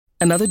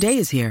Another day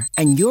is here,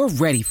 and you're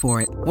ready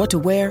for it. What to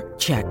wear?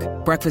 Check.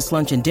 Breakfast,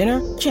 lunch, and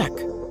dinner? Check.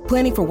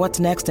 Planning for what's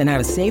next and how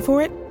to save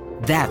for it?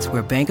 That's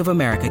where Bank of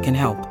America can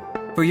help.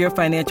 For your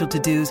financial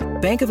to-dos,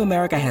 Bank of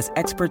America has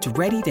experts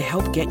ready to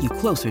help get you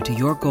closer to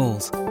your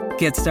goals.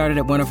 Get started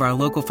at one of our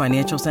local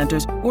financial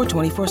centers or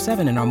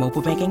 24/7 in our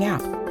mobile banking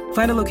app.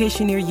 Find a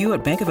location near you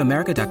at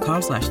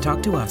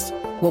bankofamerica.com/talktous.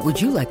 What would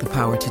you like the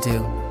power to do?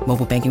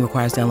 Mobile banking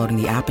requires downloading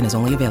the app and is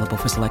only available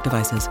for select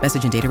devices.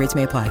 Message and data rates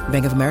may apply.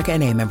 Bank of America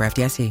N.A., member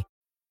FDIC.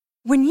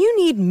 When you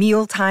need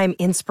mealtime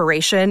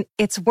inspiration,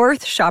 it's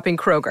worth shopping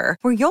Kroger,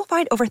 where you'll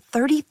find over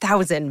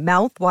 30,000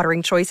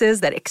 mouth-watering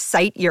choices that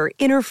excite your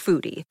inner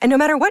foodie. And no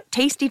matter what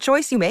tasty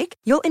choice you make,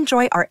 you'll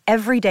enjoy our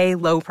everyday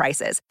low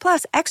prices,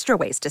 plus extra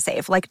ways to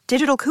save, like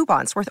digital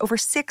coupons worth over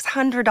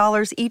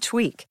 $600 each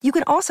week. You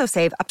can also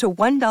save up to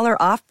 $1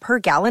 off per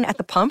gallon at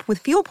the pump with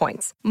fuel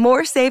points.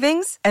 More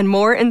savings and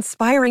more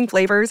inspiring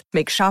flavors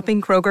make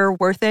shopping Kroger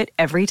worth it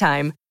every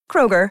time.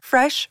 Kroger,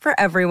 fresh for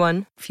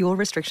everyone. Fuel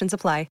restrictions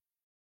apply.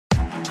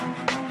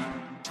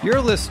 You're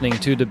listening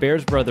to the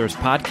Bears Brothers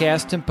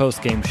podcast and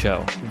postgame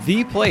show,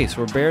 the place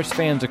where Bears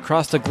fans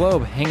across the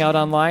globe hang out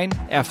online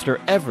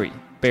after every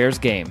Bears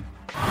game.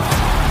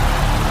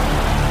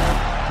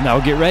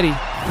 Now get ready,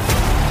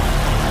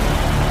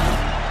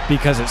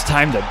 because it's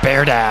time to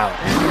bear down.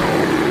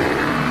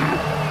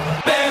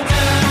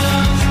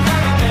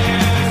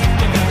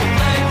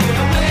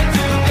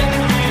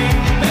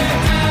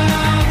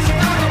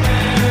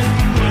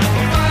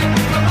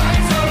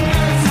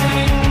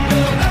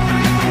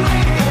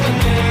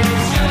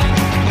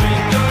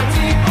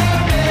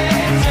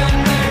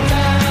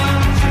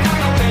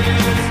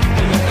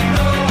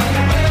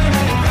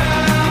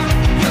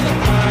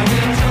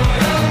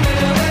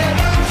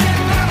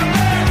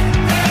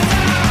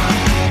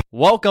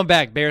 Welcome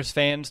back, Bears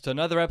fans, to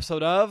another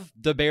episode of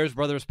the Bears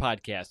Brothers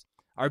podcast.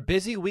 Our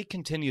busy week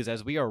continues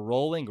as we are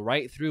rolling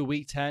right through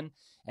Week 10,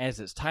 as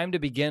it's time to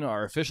begin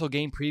our official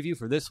game preview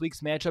for this week's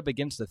matchup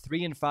against the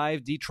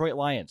 3-5 Detroit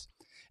Lions,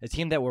 a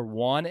team that we're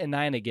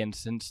 1-9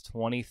 against since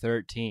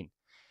 2013.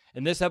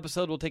 In this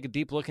episode, we'll take a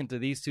deep look into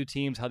these two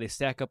teams, how they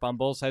stack up on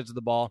both sides of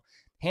the ball,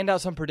 hand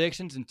out some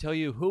predictions, and tell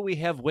you who we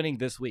have winning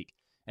this week.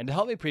 And to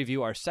help me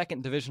preview our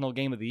second divisional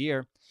game of the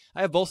year,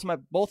 I have both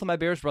of my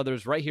Bears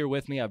brothers right here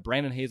with me. I have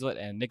Brandon Hazlett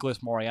and Nicholas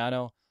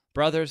Moriano.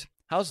 Brothers,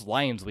 how's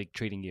Lions Week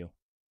treating you?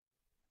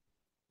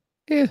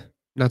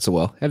 Not so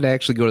well. I had to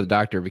actually go to the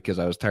doctor because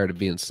I was tired of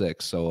being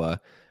sick. So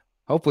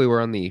hopefully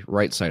we're on the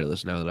right side of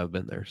this now that I've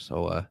been there.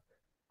 So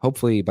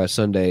hopefully by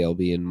Sunday I'll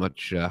be in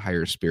much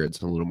higher spirits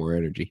and a little more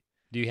energy.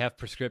 Do you have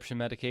prescription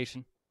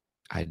medication?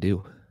 I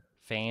do.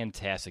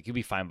 Fantastic. You'll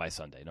be fine by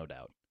Sunday, no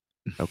doubt.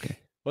 Okay.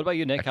 What about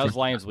you, Nick? How's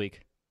Lions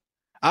Week?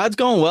 It's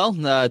going well.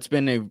 It's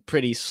been a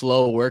pretty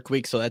slow work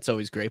week, so that's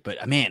always great.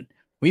 But, man,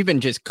 we've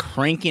been just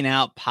cranking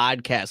out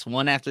podcasts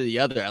one after the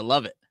other. I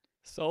love it.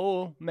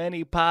 So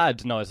many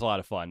pods. No, it's a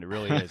lot of fun. It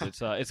really is.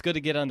 It's good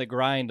to get on the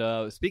grind.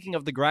 Speaking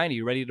of the grind, are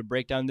you ready to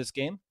break down this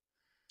game?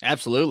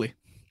 Absolutely.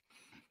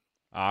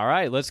 All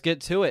right, let's get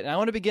to it. And I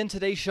want to begin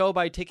today's show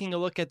by taking a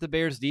look at the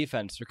Bears'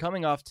 defense. They're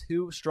coming off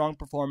two strong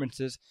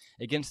performances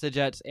against the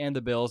Jets and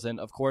the Bills, and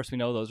of course we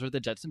know those are the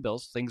Jets and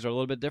Bills. Things are a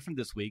little bit different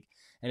this week,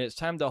 and it's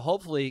time to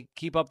hopefully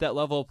keep up that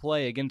level of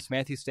play against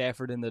Matthew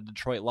Stafford and the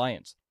Detroit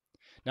Lions.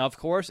 Now, of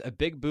course, a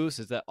big boost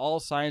is that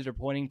all signs are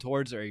pointing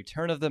towards a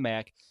return of the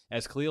Mack,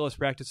 as Khalil has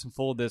practiced in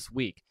full this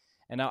week.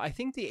 And now I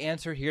think the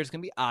answer here is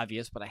going to be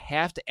obvious, but I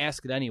have to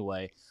ask it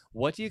anyway.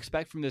 What do you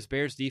expect from this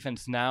Bears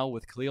defense now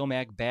with Khalil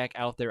Mack back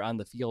out there on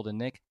the field? And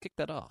Nick, kick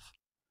that off.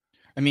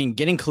 I mean,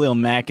 getting Khalil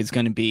Mack is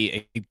going to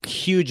be a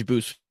huge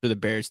boost for the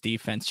Bears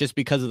defense just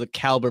because of the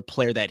caliber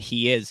player that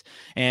he is.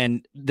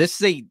 And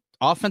this is a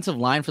offensive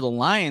line for the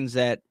Lions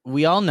that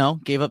we all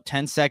know gave up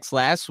 10 sacks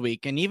last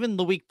week. And even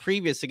the week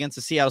previous against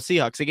the Seattle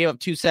Seahawks, they gave up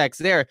 2 sacks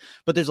there.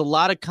 But there's a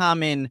lot of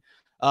common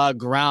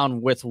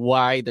ground with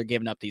why they're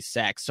giving up these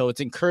sacks. So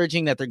it's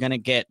encouraging that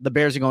the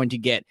Bears are going to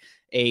get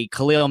a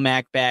Khalil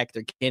Mack back.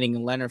 They're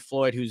getting Leonard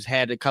Floyd, who's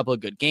had a couple of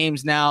good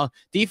games now.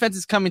 Defense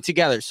is coming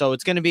together. So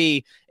it's going to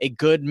be a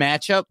good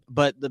matchup,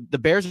 but the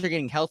Bears are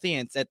getting healthy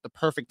and it's at the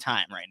perfect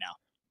time right now.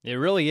 It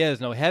really is.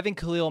 No, having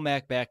Khalil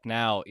Mack back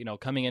now,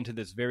 coming into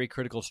this very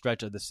critical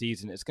stretch of the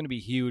season, it's going to be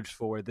huge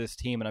for this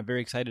team. And I'm very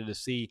excited to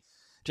see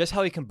just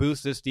how he can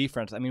boost this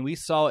defense. I mean, we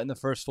saw it in the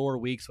first 4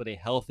 weeks what a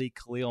healthy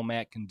Khalil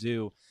Mack can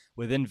do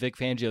within Vic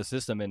Fangio's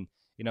system. And,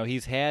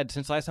 he's had,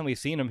 since last time we've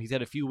seen him, he's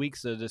had a few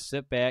weeks to just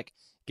sit back,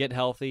 get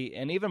healthy,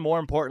 and even more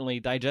importantly,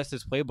 digest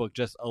his playbook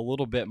just a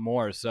little bit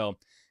more. So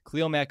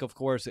Khalil Mack, of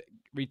course,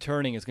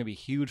 returning is going to be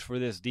huge for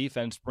this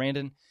defense.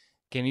 Brandon,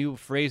 can you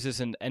phrase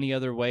this in any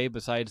other way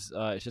besides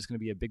it's just going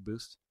to be a big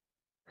boost?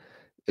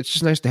 It's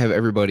just nice to have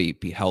everybody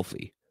be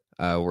healthy.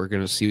 We're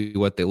going to see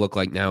what they look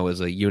like now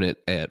as a unit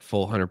at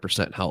full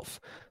 100% health,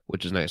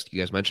 which is nice.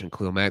 You guys mentioned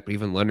Khalil Mack, but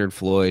even Leonard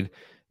Floyd,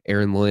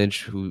 Aaron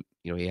Lynch, who,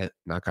 he had,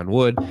 knock on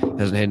wood,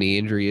 hasn't had any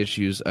injury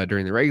issues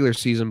during the regular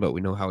season, but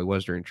we know how he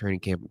was during training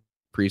camp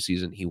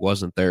preseason. He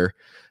wasn't there.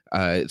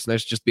 it's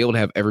nice to just be able to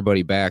have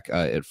everybody back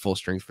at full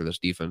strength for this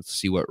defense to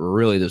see what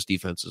really this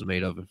defense is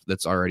made of.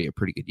 That's already a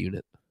pretty good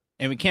unit.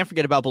 And we can't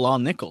forget about Bilal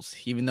Nichols.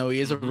 Even though he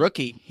is a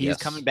rookie, he's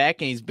coming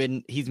back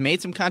and he's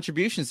made some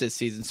contributions this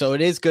season. So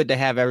it is good to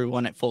have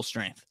everyone at full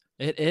strength.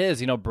 It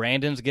is.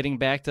 Brandon's getting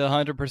back to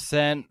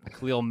 100%.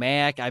 Khalil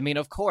Mack. I mean,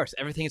 of course,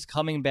 everything's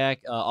coming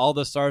back. All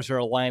the stars are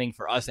aligning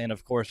for us and,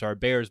 of course, our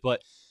Bears.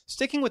 But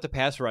sticking with the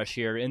pass rush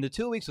here, in the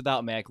 2 weeks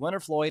without Mack,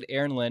 Leonard Floyd,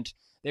 Aaron Lynch,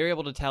 they were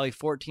able to tally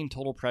 14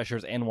 total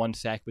pressures and 1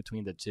 sack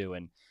between the two.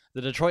 And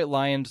the Detroit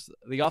Lions,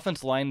 the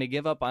offensive line, they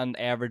give up on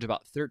average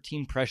about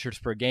 13 pressures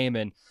per game.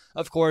 And,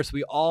 of course,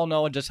 we all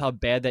know just how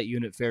bad that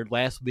unit fared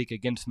last week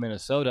against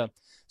Minnesota.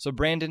 So,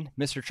 Brandon,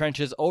 Mr.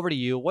 Trenches, over to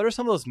you. What are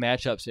some of those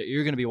matchups that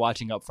you're going to be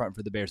watching up front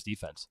for the Bears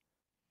defense?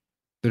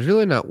 There's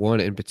really not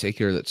one in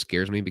particular that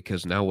scares me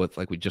because now with,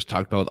 like we just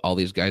talked about, with all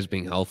these guys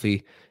being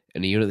healthy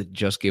and a unit that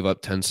just gave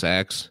up 10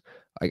 sacks,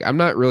 I'm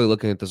not really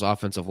looking at this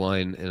offensive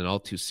line in an all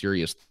too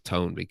serious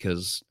tone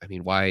because, I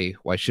mean, why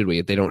should we?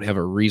 If they don't have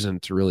a reason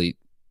to really,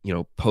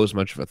 pose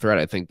much of a threat,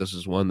 I think this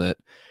is one that,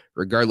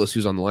 regardless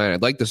who's on the line,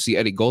 I'd like to see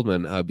Eddie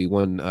Goldman be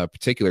one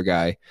particular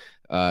guy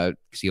because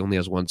he only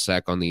has 1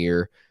 sack on the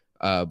year.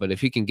 But if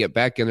he can get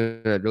back in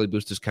there, that'd really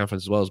boost his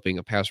confidence as well as being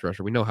a pass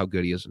rusher. We know how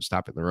good he is in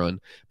stopping the run.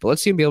 But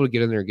let's see him be able to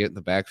get in there and get in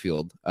the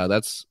backfield.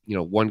 That's,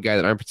 one guy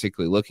that I'm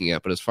particularly looking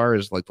at. But as far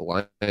as like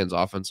the Lions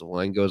offensive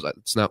line goes,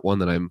 it's not one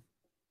that I'm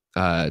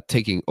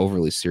taking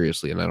overly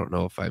seriously. And I don't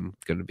know if I'm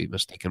going to be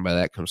mistaken by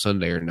that come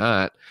Sunday or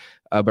not.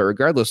 But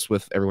regardless,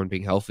 with everyone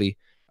being healthy,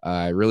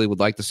 I really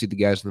would like to see the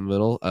guys in the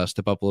middle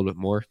step up a little bit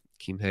more.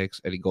 Keem Hicks,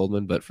 Eddie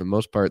Goldman. But for the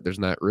most part, there's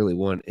not really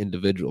one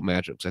individual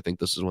matchup because I think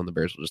this is one the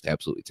Bears will just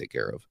absolutely take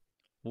care of.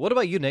 What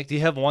about you, Nick? Do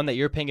you have one that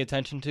you're paying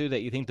attention to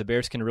that you think the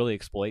Bears can really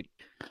exploit?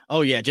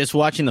 Oh, yeah. Just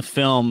watching the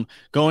film,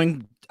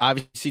 going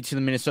obviously to the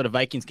Minnesota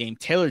Vikings game,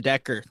 Taylor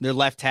Decker, their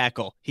left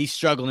tackle, he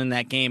struggled in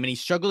that game, and he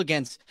struggled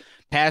against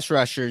pass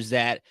rushers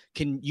that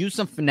can use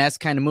some finesse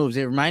kind of moves.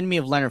 It reminded me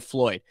of Leonard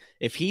Floyd.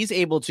 If he's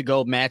able to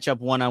go match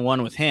up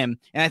one-on-one with him,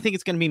 and I think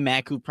it's going to be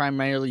Mack who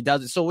primarily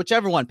does it. So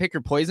whichever one, pick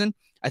your poison.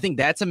 I think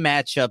that's a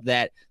matchup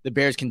that the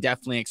Bears can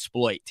definitely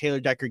exploit.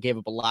 Taylor Decker gave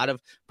up a lot of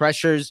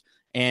pressures,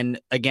 and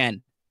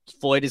again,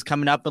 Floyd is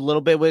coming up a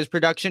little bit with his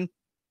production.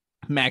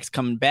 Max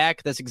coming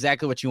back. That's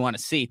exactly what you want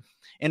to see.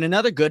 And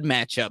another good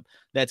matchup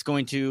that's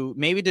going to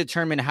maybe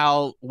determine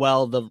how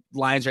well the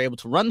Lions are able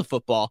to run the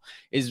football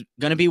is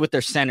going to be with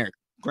their center,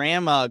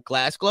 Graham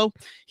Glasgow.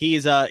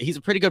 He's a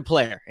pretty good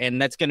player,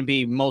 and that's going to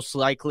be most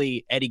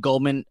likely Eddie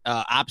Goldman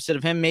opposite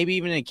of him, maybe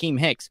even Akeem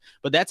Hicks.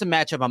 But that's a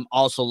matchup I'm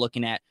also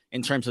looking at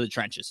in terms of the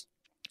trenches.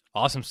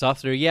 Awesome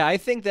stuff there. Yeah, I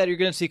think that you're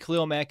going to see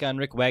Khalil Mack on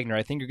Rick Wagner.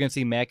 I think you're going to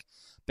see Mack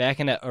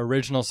back in that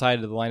original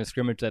side of the line of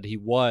scrimmage that he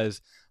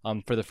was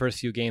for the first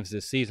few games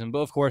this season. But,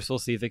 of course, we'll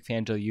see. Vic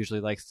Fangio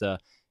usually likes to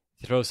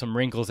throw some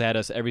wrinkles at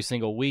us every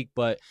single week.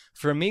 But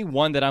for me,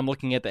 one that I'm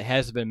looking at that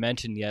hasn't been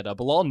mentioned yet,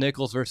 Bilal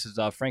Nichols versus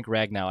Frank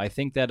Ragnow. I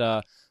think that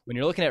when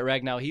you're looking at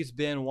Ragnow, he's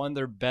been one of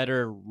their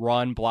better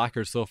run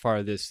blockers so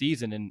far this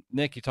season. And,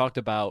 Nick, you talked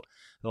about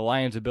the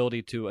Lions'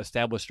 ability to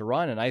establish the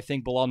run, and I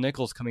think Bilal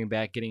Nichols coming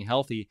back, getting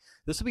healthy,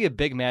 this will be a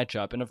big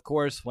matchup. And, of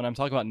course, when I'm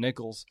talking about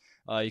Nichols,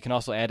 you can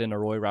also add in a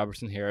Roy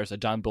Robertson-Harris, a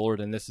John Bullard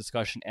in this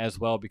discussion as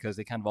well because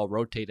they kind of all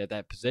rotate at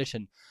that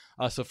position.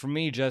 So for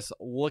me, just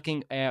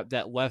looking at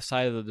that left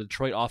side of the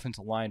Detroit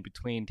offensive line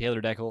between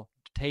Taylor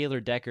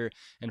Decker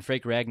and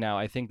Frank Ragnow,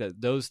 I think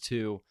that those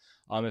two,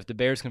 if the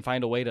Bears can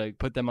find a way to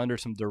put them under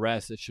some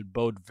duress, it should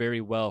bode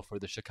very well for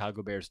the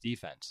Chicago Bears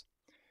defense.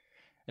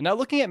 And now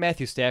looking at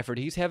Matthew Stafford,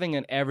 he's having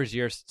an average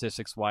year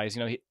statistics-wise.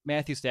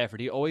 Matthew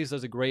Stafford, he always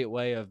does a great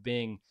way of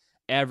being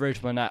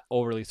average but not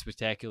overly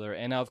spectacular.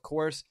 And now, of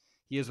course,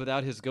 he is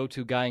without his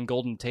go-to guy in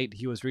Golden Tate.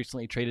 He was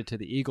recently traded to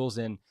the Eagles.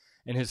 And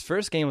in his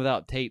first game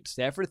without Tate,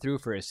 Stafford threw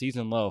for a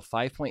season low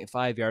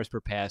 5.5 yards per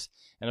pass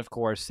and, of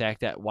course,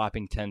 sacked that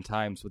whopping 10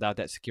 times without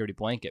that security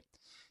blanket.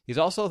 He's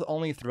also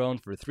only thrown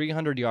for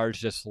 300 yards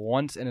just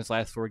once in his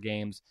last 4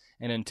 games,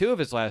 and in 2 of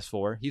his last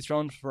 4, he's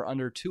thrown for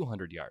under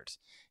 200 yards.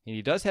 And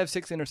he does have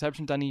 6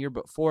 interceptions on the year,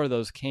 but 4 of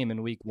those came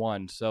in week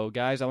 1. So,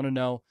 guys, I want to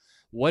know,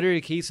 what are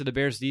the keys to the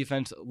Bears'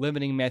 defense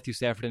limiting Matthew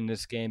Stafford in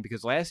this game?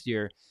 Because last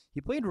year,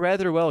 he played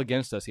rather well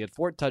against us. He had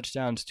 4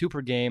 touchdowns, 2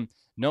 per game,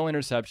 no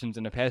interceptions,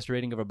 and a passer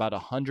rating of about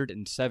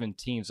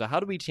 117. So how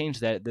do we change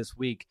that this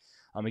week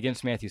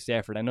against Matthew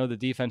Stafford? I know the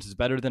defense is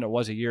better than it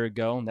was a year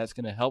ago, and that's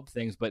going to help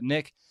things. But,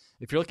 Nick,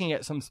 if you're looking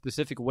at some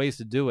specific ways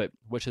to do it,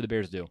 what should the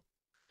Bears do?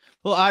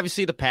 Well,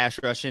 obviously the pass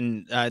rush,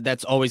 and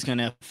that's always going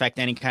to affect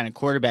any kind of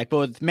quarterback. But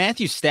with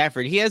Matthew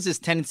Stafford, he has this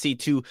tendency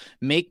to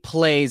make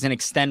plays and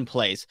extend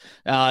plays.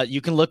 You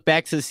can look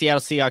back to the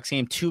Seattle Seahawks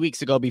game 2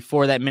 weeks ago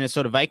before that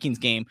Minnesota Vikings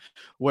game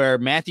where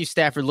Matthew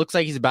Stafford looks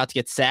like he's about to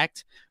get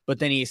sacked, but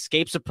then he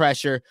escapes the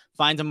pressure,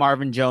 finds a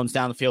Marvin Jones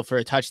down the field for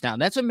a touchdown.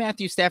 That's what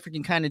Matthew Stafford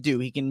can kind of do.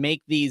 He can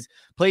make these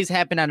plays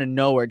happen out of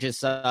nowhere,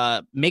 just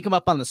make them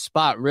up on the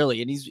spot,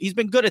 really. And he's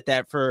been good at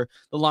that for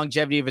the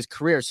longevity of his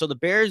career. So the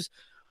Bears,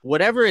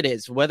 whatever it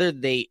is,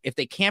 if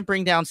they can't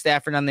bring down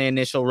Stafford on the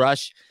initial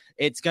rush,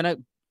 it's going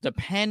to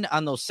depend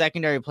on those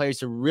secondary players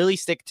to really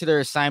stick to their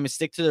assignment,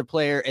 stick to their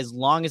player as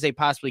long as they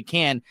possibly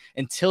can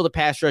until the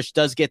pass rush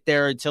does get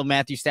there, until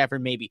Matthew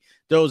Stafford maybe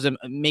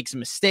makes a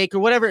mistake or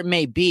whatever it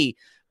may be.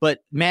 But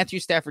Matthew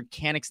Stafford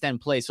can extend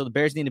plays, so the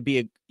Bears need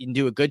to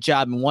do a good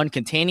job in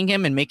containing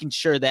him and making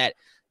sure that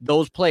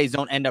those plays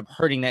don't end up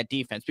hurting that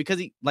defense, because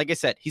like I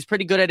said, he's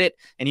pretty good at it,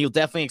 and he'll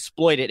definitely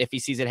exploit it if he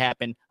sees it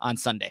happen on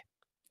Sunday.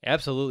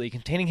 Absolutely.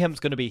 Containing him is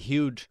going to be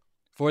huge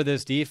for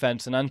this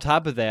defense. And on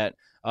top of that,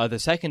 the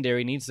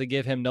secondary needs to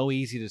give him no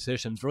easy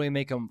decisions, really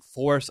make him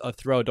force a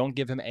throw. Don't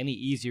give him any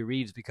easy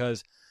reads,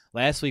 because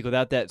last week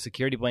without that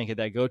security blanket,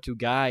 that go-to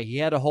guy, he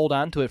had to hold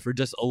on to it for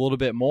just a little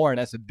bit more. And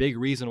that's a big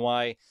reason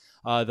why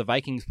the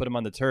Vikings put him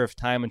on the turf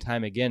time and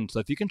time again. So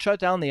if you can shut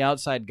down the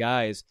outside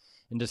guys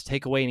and just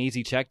take away an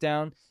easy check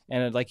down,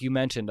 and like you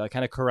mentioned,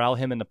 kind of corral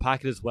him in the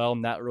pocket as well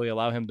and not really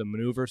allow him to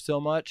maneuver so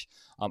much,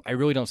 I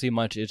really don't see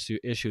much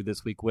issue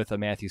this week with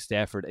Matthew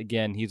Stafford.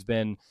 Again, he's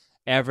been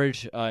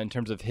average in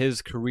terms of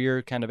his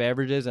career kind of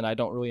averages, and I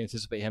don't really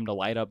anticipate him to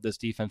light up this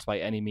defense by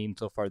any means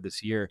so far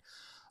this year.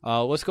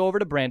 Let's go over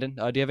to Brandon.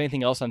 Do you have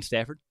anything else on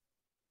Stafford?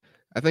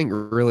 I think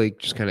really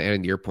just kind of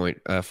adding to your point,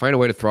 find a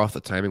way to throw off the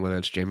timing, whether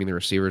it's jamming the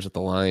receivers at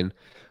the line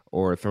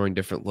or throwing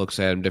different looks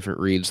at him, different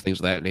reads, things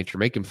of that nature.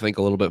 Make him think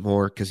a little bit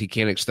more, because he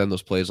can't extend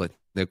those plays like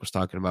Nick was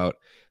talking about.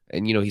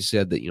 And, he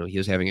said that, he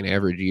is having an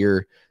average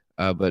year.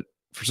 But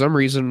for some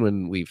reason,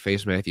 when we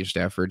face Matthew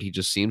Stafford, he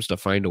just seems to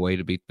find a way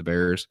to beat the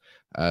Bears.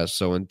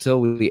 So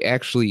until we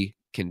actually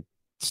can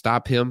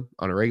stop him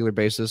on a regular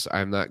basis,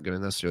 I'm not going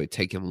to necessarily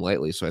take him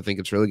lightly. So I think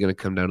it's really going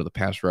to come down to the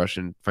pass rush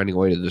and finding a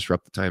way to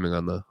disrupt the timing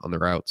on the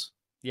routes.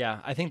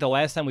 Yeah, I think the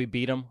last time we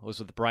beat him was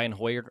with Brian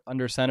Hoyer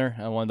under center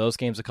on one of those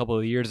games a couple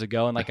of years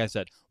ago. And like I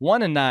said,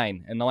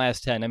 1-9 in the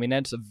last 10. I mean,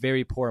 that's a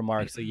very poor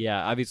mark. So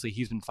yeah, obviously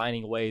he's been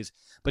finding ways,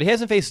 but he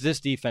hasn't faced this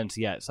defense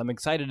yet. So I'm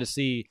excited to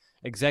see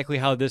exactly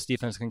how this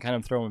defense can kind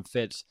of throw him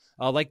fits,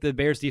 like the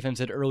Bears defense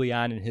did early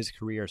on in his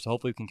career. So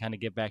hopefully we can kind of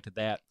get back to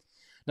that.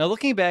 Now,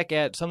 looking back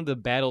at some of the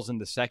battles in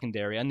the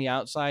secondary, on the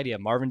outside, you have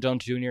Marvin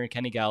Jones Jr. and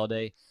Kenny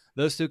Galladay.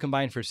 Those two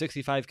combined for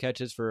 65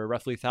 catches for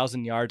roughly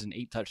 1,000 yards and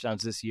 8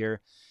 touchdowns this year.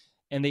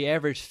 And they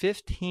average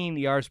 15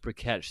 yards per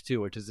catch,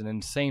 too, which is an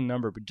insane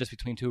number just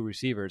between two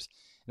receivers.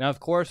 Now, of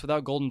course,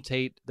 without Golden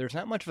Tate, there's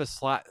not much of a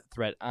slot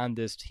threat on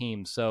this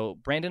team. So,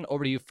 Brandon,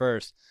 over to you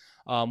first.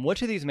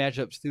 Which of these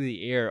matchups through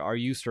the air are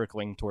you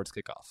circling towards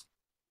kickoff?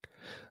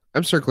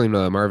 I'm circling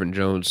Marvin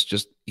Jones.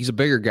 He's a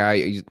bigger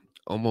guy. He's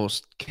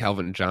almost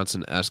Calvin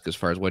Johnson-esque as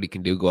far as what he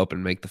can do, go up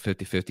and make the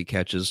 50-50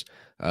 catches,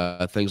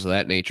 things of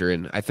that nature.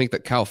 And I think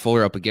that Kyle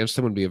Fuller up against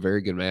him would be a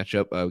very good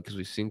matchup, because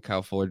we've seen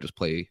Kyle Fuller just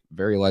play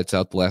very lights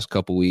out the last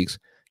couple weeks.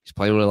 He's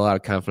playing with a lot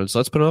of confidence.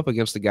 Let's put him up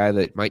against a guy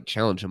that might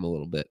challenge him a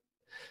little bit.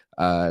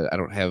 I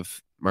don't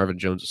have Marvin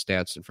Jones'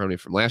 stats in front of me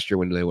from last year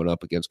when they went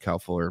up against Kyle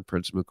Fuller and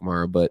Prince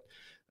Mukamara, but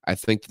I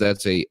think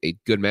that's a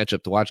good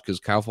matchup to watch, because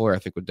Kyle Fuller, I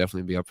think, would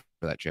definitely be up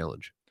for that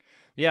challenge.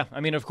 Yeah,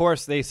 I mean, of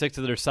course, they stick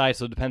to their side,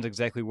 so it depends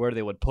exactly where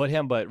they would put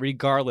him. But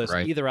regardless,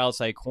 right, either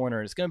outside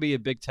corner, it's going to be a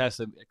big test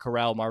of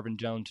corral Marvin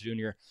Jones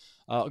Jr.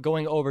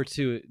 Going over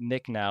to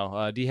Nick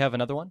now. Do you have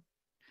another one?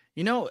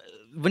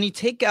 When you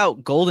take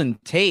out Golden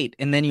Tate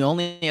and then you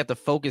only have to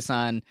focus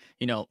on,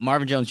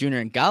 Marvin Jones Jr.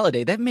 and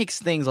Galladay, that makes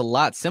things a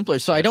lot simpler.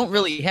 So I don't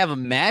really have a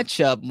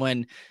matchup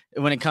when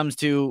it comes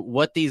to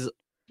what these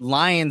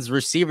Lions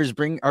receivers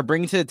are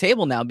bringing to the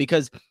table now,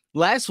 because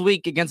last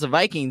week against the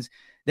Vikings,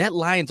 that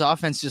Lions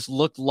offense just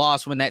looked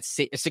lost when that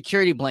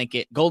security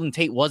blanket, Golden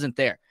Tate, wasn't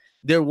there.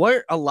 There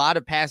were a lot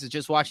of passes,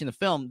 just watching the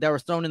film, that were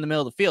thrown in the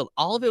middle of the field.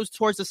 All of it was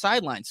towards the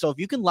sideline. So if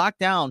you can lock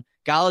down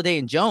Galladay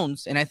and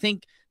Jones, and I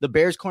think the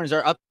Bears corners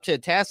are up to the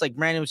task, like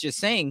Brandon was just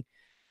saying,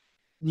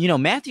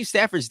 Matthew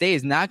Stafford's day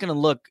is not going to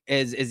look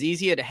as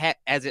easy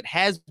as it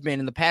has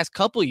been in the past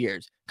couple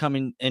years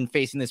coming and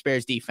facing this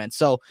Bears defense.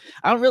 So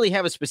I don't really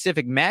have a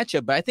specific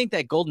matchup, but I think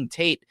that Golden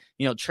Tate,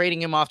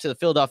 trading him off to the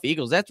Philadelphia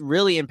Eagles, that's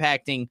really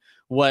impacting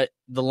what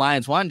the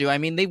Lions want to do. I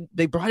mean,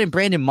 they brought in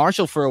Brandon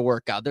Marshall for a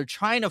workout. They're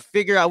trying to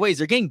figure out ways.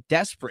 They're getting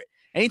desperate.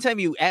 Anytime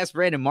you ask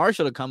Brandon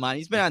Marshall to come on,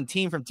 he's been on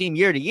team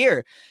year to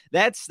year.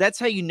 That's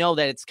how you know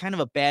that it's kind of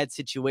a bad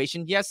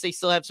situation. Yes, they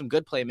still have some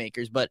good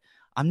playmakers, but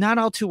I'm not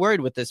all too worried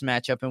with this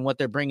matchup and what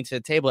they're bringing to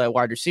the table at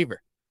wide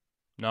receiver.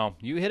 No,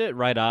 you hit it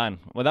right on.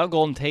 Without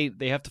Golden Tate,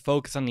 they have to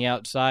focus on the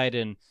outside,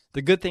 and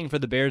the good thing for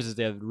the Bears is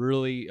they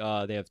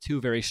have two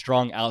very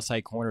strong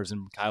outside corners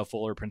in Kyle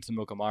Fuller, Prince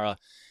Mukamara.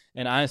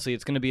 And honestly,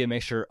 it's going to be a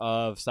mixture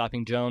of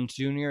stopping Jones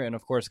Jr. and,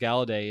 of course,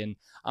 Galladay. And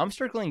I'm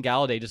circling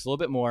Galladay just a little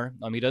bit more.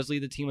 He does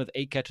lead the team with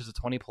 8 catches of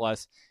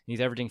 20-plus, and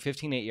he's averaging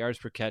 15.8 yards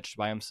per catch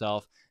by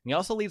himself. And he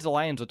also leads the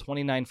Lions with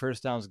 29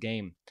 first downs a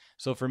game.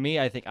 So for me,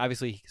 I think,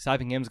 obviously,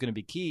 stopping him is going to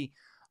be key.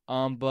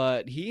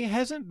 But he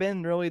hasn't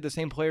been really the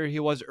same player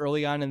he was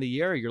early on in the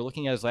year. You're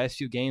looking at his last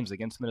few games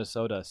against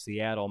Minnesota,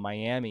 Seattle,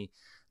 Miami.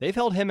 They've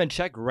held him in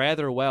check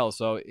rather well.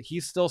 So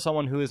he's still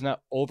someone who is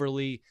not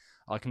overly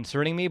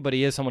concerning me, but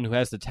he is someone who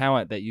has the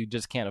talent that you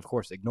just can't, of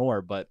course, ignore.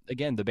 But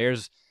again, the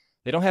Bears,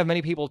 they don't have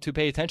many people to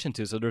pay attention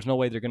to, so there's no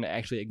way they're going to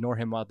actually ignore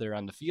him out there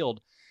on the field.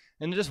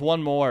 And just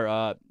one more,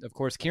 of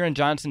course, Kieran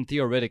Johnson,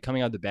 Theo Riddick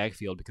coming out of the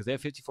backfield because they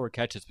have 54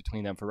 catches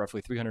between them for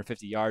roughly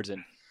 350 yards.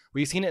 And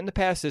we've seen it in the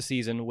past this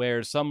season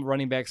where some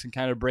running backs can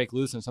kind of break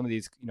loose in some of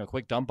these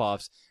quick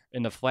dump-offs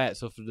in the flat.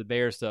 So for the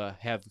Bears to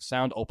have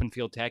sound open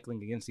field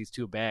tackling against these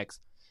two backs,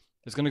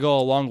 it's going to go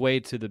a long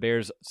way to the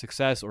Bears'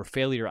 success or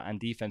failure on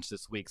defense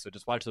this week. So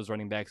just watch those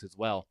running backs as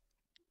well.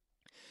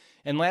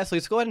 And lastly,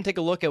 let's go ahead and take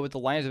a look at what the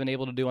Lions have been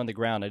able to do on the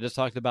ground. I just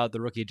talked about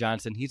the rookie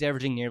Johnson. He's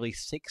averaging nearly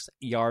 6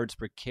 yards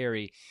per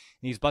carry,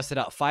 and he's busted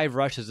out 5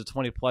 rushes of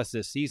 20-plus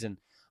this season.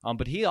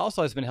 But he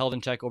also has been held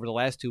in check over the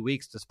last 2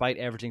 weeks, despite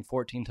averaging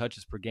 14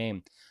 touches per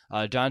game.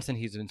 Johnson,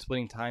 he's been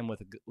splitting time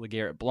with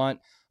LeGarrette Blount.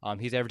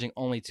 He's averaging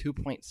only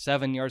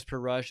 2.7 yards per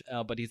rush,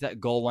 but he's that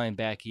goal line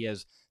back. He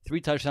has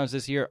 3 touchdowns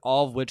this year,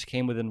 all of which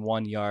came within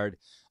 1 yard.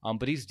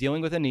 But he's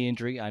dealing with a knee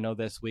injury, I know,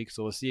 this week,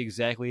 so we'll see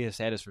exactly his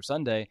status for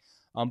Sunday.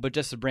 But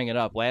just to bring it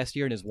up, last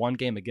year in his one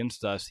game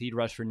against us, he'd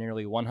rushed for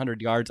nearly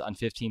 100 yards on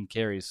 15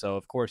 carries. So,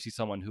 of course, he's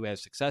someone who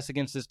has success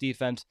against this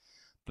defense,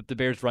 but the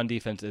Bears' run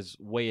defense is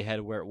way ahead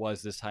of where it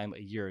was this time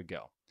a year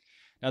ago.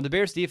 Now, the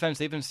Bears' defense,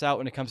 they've been stout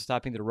when it comes to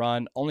stopping the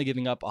run, only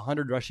giving up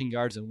 100 rushing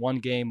yards in one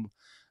game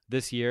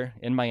this year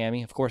in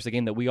Miami. Of course, the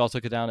game that we all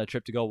took it down a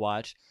trip to go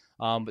watch.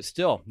 But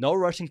still, no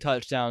rushing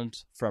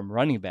touchdowns from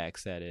running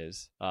backs, that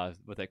is,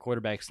 with that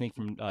quarterback sneak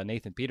from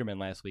Nathan Peterman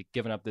last week,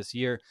 given up this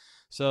year.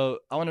 So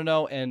I want to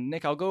know, and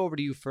Nick, I'll go over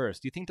to you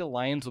first. Do you think the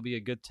Lions will be a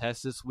good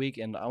test this week?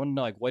 And I want to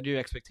know, what are your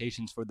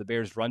expectations for the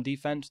Bears' run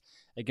defense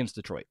against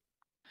Detroit?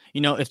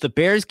 If the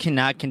Bears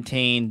cannot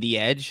contain the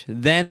edge,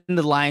 then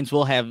the Lions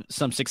will have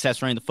some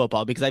success running the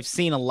football, because I've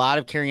seen a lot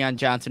of Kerryon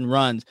Johnson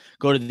runs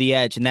go to the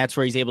edge, and that's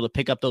where he's able to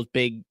pick up those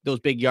big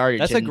yardage.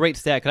 That's a great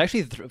stat. Could I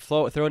actually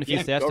throw in a few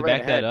stats to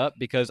back that up?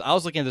 Because I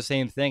was looking at the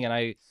same thing, and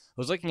I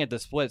was looking at the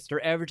splits.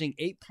 They're averaging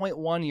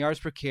 8.1 yards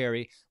per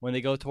carry when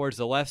they go towards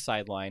the left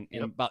sideline,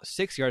 and about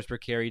 6 yards per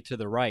carry to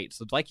the right.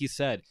 So like you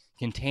said,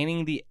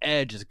 containing the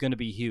edge is going to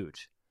be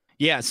huge.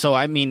 Yeah, so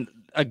I mean,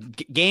 a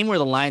game where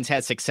the Lions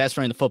had success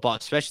running the football,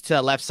 especially to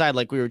that left side,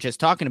 like we were just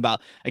talking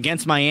about,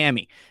 against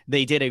Miami,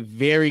 they did a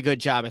very good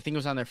job. I think it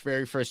was on their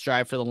very first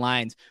drive for the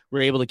Lions.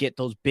 We're able to get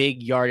those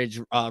big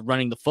yardage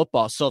running the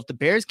football. So if the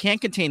Bears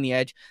can't contain the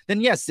edge,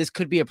 then yes, this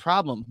could be a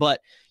problem. But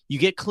you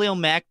get Khalil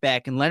Mack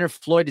back, and Leonard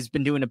Floyd has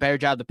been doing a better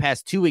job the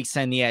past 2 weeks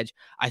on the edge.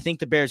 I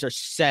think the Bears are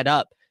set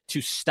up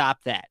to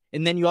stop that.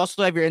 And then you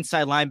also have your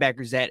inside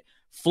linebackers that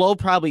flow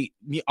probably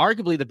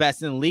arguably the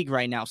best in the league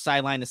right now,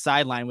 sideline to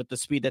sideline, with the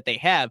speed that they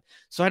have.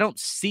 So I don't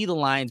see the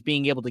Lions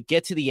being able to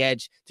get to the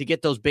edge to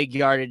get those big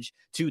yardage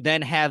to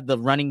then have the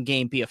running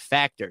game be a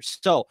factor.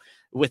 So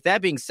with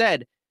that being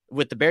said,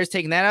 with the Bears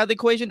taking that out of the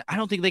equation, I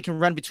don't think they can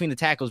run between the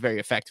tackles very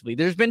effectively.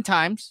 There's been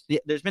times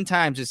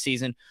this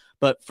season,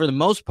 but for the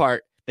most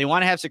part, they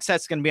want to have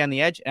success. It's going to be on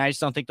the edge, and I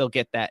just don't think they'll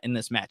get that in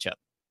this matchup.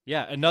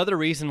 Yeah, another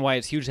reason why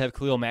it's huge to have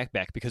Khalil Mack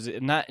back, because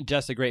not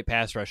just a great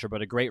pass rusher,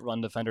 but a great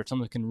run defender,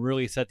 someone who can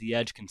really set the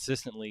edge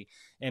consistently.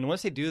 And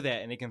once they do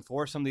that and they can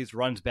force some of these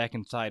runs back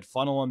inside,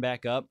 funnel them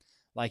back up,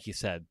 like you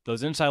said,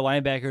 those inside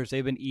linebackers,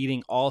 they've been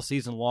eating all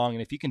season long.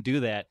 And if you can do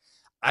that,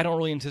 I don't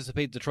really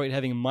anticipate Detroit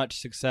having much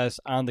success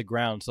on the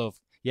ground. So,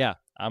 yeah,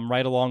 I'm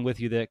right along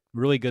with you there.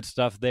 Really good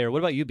stuff there. What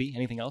about you, B?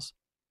 Anything else?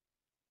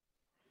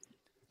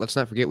 Let's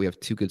not forget we have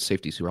 2 good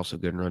safeties who are also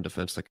good in run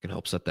defense that can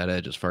help set that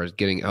edge as far as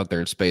getting out there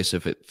in space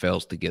if it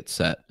fails to get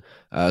set.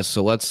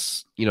 So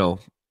let's,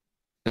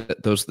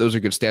 those are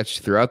good stats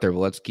you threw out there, but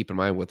let's keep in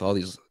mind with all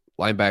these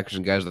linebackers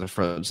and guys at the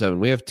front 7,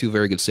 we have 2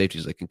 very good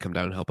safeties that can come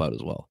down and help out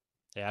as well.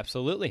 Yeah,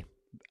 absolutely.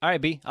 All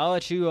right, B, I'll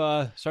let you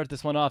start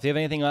this one off. Do you have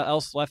anything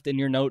else left in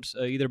your notes,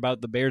 either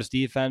about the Bears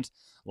defense,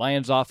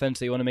 Lions offense,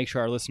 that you want to make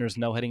sure our listeners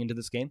know heading into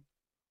this game?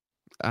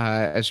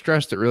 I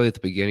stressed it really at the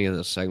beginning of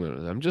this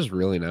segment. I'm just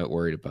really not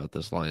worried about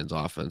this Lions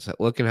offense.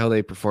 Looking how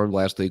they performed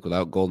last week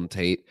without Golden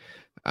Tate,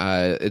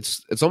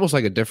 it's almost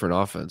like a different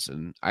offense.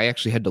 And I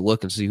actually had to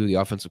look and see who the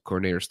offensive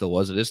coordinator still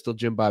was. It is still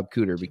Jim Bob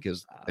Cooter,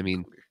 because,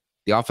 the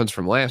offense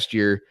from last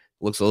year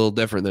looks a little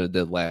different than it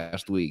did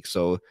last week.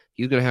 So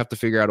he's going to have to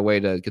figure out a way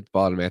to get the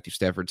ball in Matthew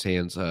Stafford's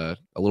hands a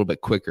little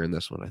bit quicker in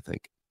this one, I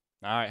think.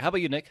 All right. How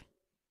about you, Nick?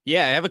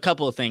 Yeah, I have a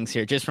couple of things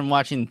here just from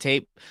watching the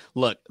tape.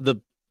 Look,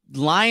 the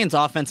Lions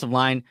offensive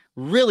line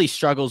really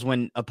struggles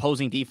when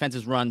opposing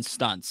defenses run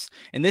stunts.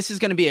 And this is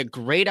going to be a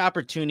great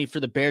opportunity for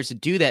the Bears to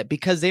do that,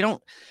 because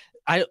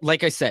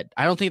like I said,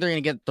 I don't think they're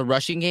going to get the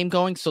rushing game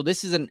going. So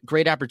this is a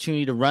great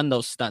opportunity to run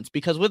those stunts,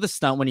 because with a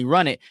stunt, when you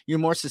run it, you're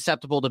more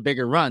susceptible to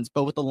bigger runs.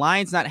 But with the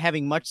Lions not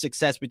having much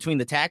success between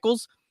the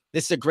tackles,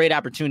 this is a great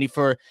opportunity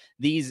for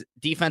these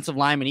defensive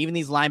linemen, even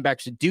these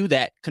linebackers, to do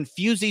that,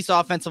 confuse these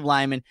offensive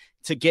linemen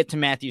to get to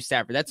Matthew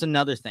Stafford. That's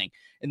another thing.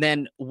 And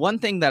then one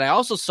thing that I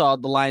also saw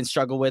the Lions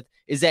struggle with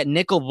is that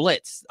nickel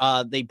blitz.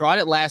 They brought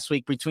it last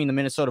week between the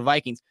Minnesota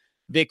Vikings.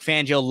 Vic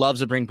Fangio loves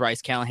to bring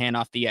Bryce Callahan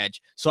off the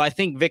edge. So I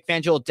think Vic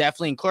Fangio will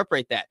definitely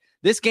incorporate that.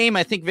 This game,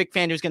 I think Vic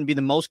Fangio is going to be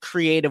the most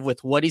creative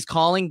with what he's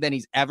calling than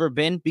he's ever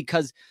been,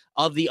 because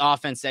of the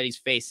offense that he's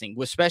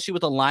facing, especially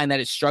with a line that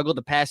has struggled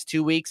the past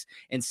 2 weeks,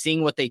 and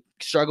seeing what they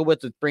struggle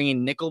with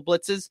bringing nickel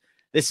blitzes.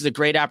 this is a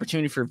great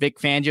opportunity for Vic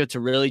Fangio to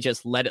really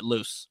just let it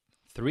loose.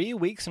 3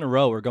 weeks in a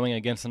row, we're going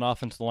against an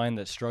offensive line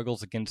that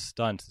struggles against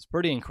stunts. It's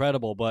pretty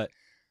incredible, but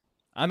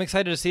I'm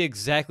excited to see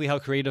exactly how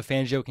creative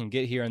Fangio can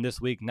get here in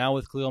this week. Now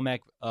with Khalil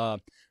Mack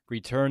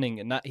returning,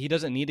 and he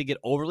doesn't need to get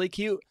overly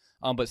cute,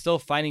 but still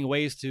finding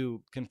ways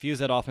to confuse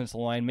that offensive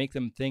line, make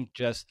them think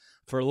just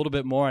for a little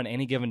bit more on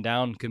any given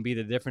down can be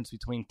the difference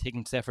between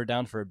taking Stafford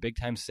down for a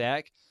big-time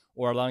sack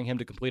or allowing him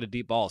to complete a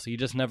deep ball. So you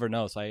just never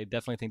know. So I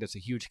definitely think that's a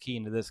huge key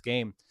into this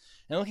game.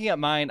 And looking at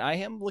mine, I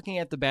am looking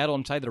at the battle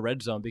inside the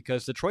red zone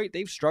because Detroit,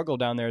 they've struggled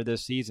down there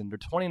this season. They're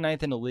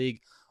 29th in the league,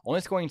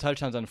 only scoring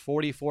touchdowns on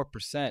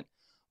 44%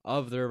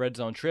 of their red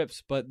zone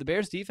trips. But the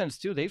Bears defense,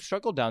 too, they've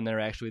struggled down there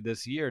actually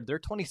this year. They're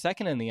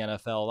 22nd in the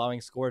NFL,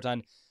 allowing scores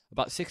on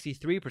about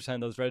 63%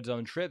 of those red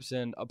zone trips,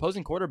 and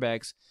opposing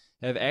quarterbacks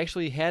have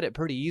actually had it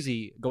pretty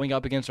easy going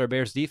up against our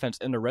Bears defense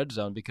in the red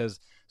zone because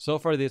so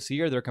far this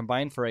year they're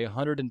combined for a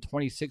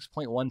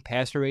 126.1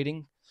 passer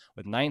rating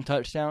with 9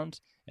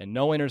 touchdowns and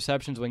no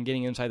interceptions when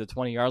getting inside the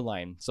 20-yard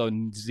line. So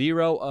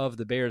 0 of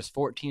the Bears'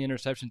 14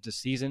 interceptions this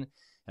season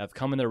have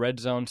come in the red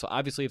zone. So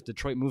obviously if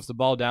Detroit moves the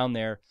ball down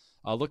there,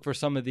 look for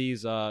some of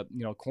these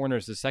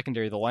corners, the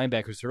secondary, the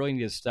linebackers to really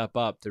need to step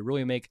up to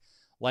really make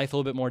life a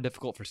little bit more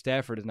difficult for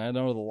Stafford. And I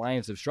know the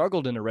Lions have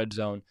struggled in the red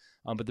zone,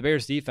 but the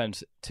Bears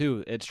defense,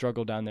 too, it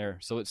struggled down there.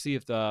 So let's see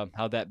if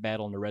how that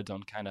battle in the red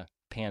zone kind of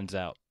pans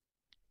out.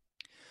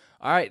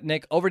 All right,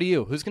 Nick, over to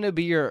you. Who's going to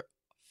be your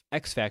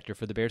X factor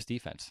for the Bears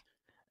defense?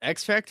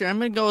 X factor, I'm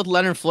going to go with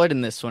Leonard Floyd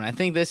in this one. I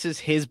think this is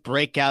his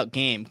breakout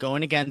game.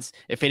 Going against,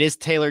 if it is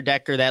Taylor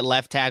Decker, that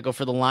left tackle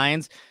for the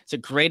Lions, it's a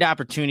great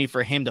opportunity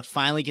for him to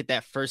finally get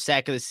that first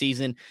sack of the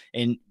season,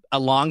 and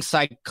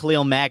alongside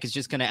Khalil Mack is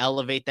just going to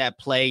elevate that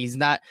play.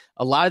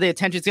 A lot of the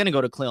attention is going to go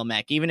to Khalil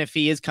Mack, even if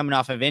he is coming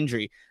off of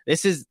injury.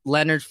 This is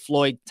Leonard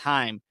Floyd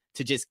time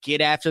to just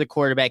get after the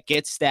quarterback,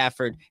 get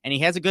Stafford, and he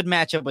has a good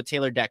matchup with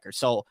Taylor Decker.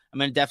 So I'm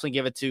going to definitely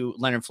give it to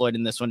Leonard Floyd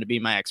in this one to be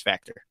my X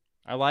factor.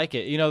 I like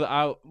it.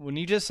 When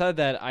you just said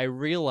that, I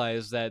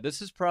realized that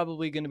this is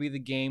probably going to be the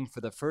game for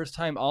the first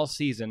time all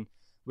season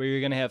where you're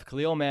going to have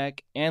Khalil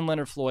Mack and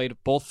Leonard Floyd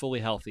both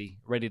fully healthy,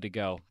 ready to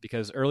go.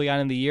 Because early on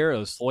in the year, it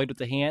was Floyd with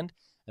the hand,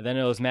 and then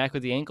it was Mack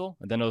with the ankle,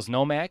 and then it was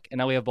no Mack, and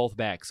now we have both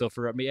back. So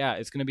for me,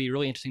 it's going to be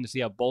really interesting to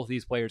see how both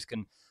these players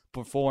can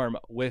perform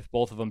with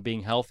both of them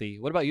being healthy.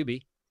 What about you,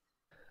 B?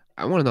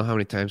 I want to know how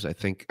many times I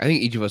think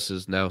each of us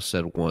has now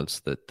said once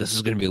that this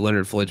is going to be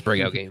Leonard Floyd's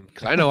breakout game.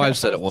 Because I know I've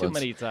said it once. Too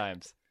many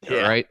times.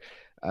 Yeah. Right?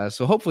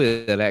 So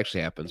hopefully that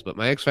actually happens. But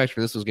my X factor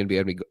in this was going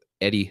to be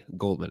Eddie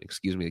Goldman,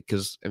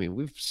 because,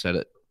 we've said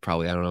it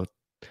probably,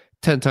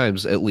 10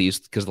 times at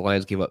least, because the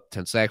Lions gave up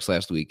 10 sacks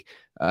last week.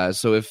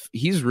 So if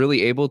he's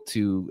really able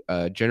to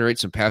generate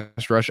some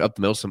pass rush up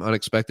the middle, some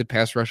unexpected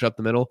pass rush up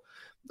the middle,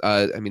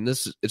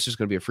 it's just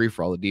going to be a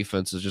free-for-all. The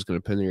defense is just going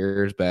to pin their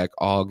ears back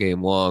all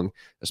game long,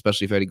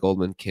 especially if Eddie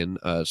Goldman can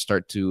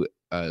start to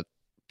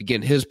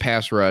begin his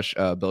pass rush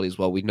abilities.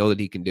 Well, we know that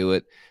he can do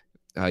it.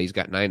 He's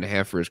got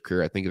 9.5 for his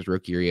career. I think his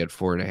rookie year he had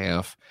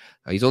 4.5.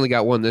 He's only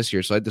got 1 this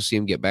year, so I'd like to see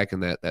him get back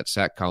in that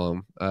sack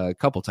column a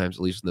couple times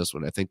at least in this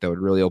one. I think that would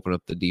really open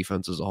up the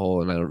defense as a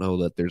whole, and I don't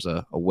know that there's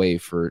a way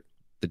for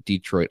the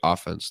Detroit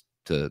offense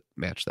to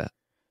match that.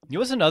 You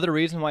know what's another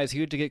reason why it's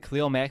huge to get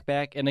Khalil Mack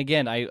back? And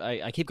again,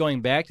 I keep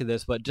going back to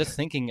this, but just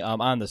thinking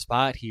on the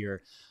spot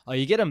here,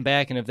 you get him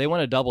back, and if they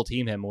want to double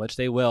team him, which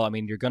they will,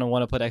 you're going to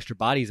want to put extra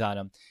bodies on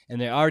him,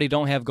 and they already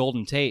don't have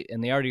Golden Tate,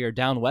 and they already are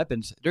down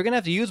weapons, they're going to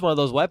have to use one of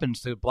those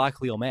weapons to block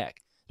Khalil Mack.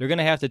 They're going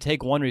to have to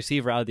take one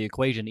receiver out of the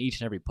equation each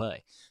and every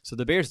play. So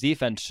the Bears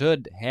defense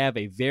should have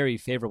a very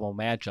favorable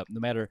matchup, no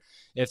matter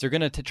if they're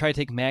going to try to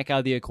take Mack out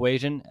of the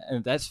equation,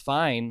 and that's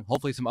fine.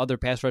 Hopefully some other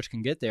pass rush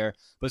can get there,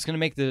 but it's going to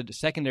make the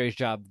secondary's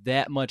job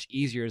that much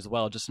easier as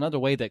well. Just another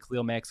way that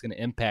Khalil Mack's going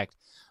to impact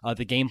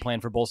the game plan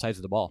for both sides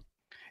of the ball.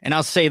 And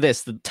I'll say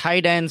this, the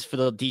tight ends for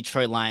the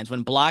Detroit Lions,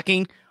 when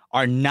blocking,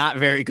 are not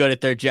very good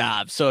at their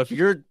job. So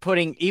even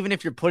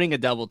if you're putting a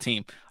double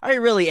team, are you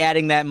really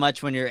adding that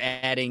much when you're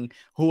adding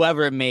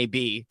whoever it may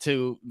be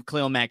to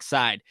Khalil Mack's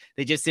side?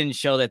 They just didn't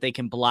show that they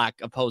can block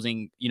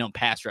opposing,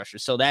 pass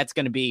rushers. So that's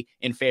going to be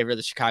in favor of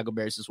the Chicago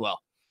Bears as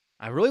well.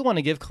 I really want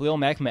to give Khalil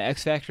Mack my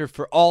X factor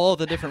for all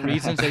the different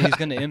reasons that he's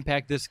going to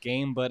impact this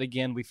game. But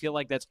again, we feel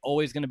like that's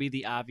always going to be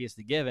the obvious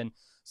given.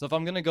 So if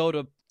I'm going to go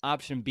to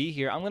option B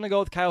here, I'm going to go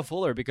with Kyle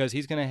Fuller because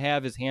he's going to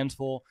have his hands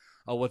full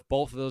with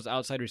both of those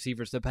outside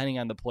receivers, depending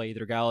on the play,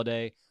 either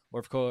Galladay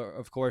or,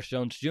 of course,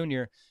 Jones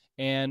Jr.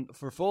 And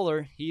for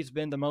Fuller, he's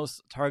been the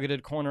most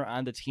targeted corner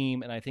on the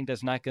team, and I think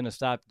that's not going to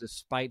stop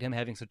despite him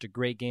having such a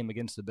great game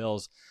against the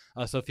Bills.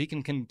 So if he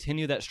can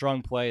continue that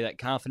strong play, that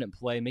confident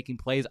play, making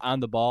plays on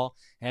the ball,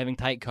 having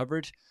tight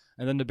coverage,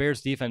 and then the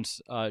Bears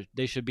defense,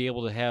 they should be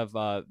able to have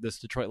this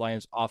Detroit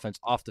Lions offense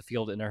off the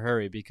field in a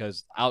hurry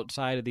because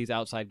outside of these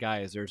outside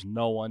guys, there's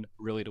no one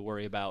really to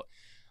worry about.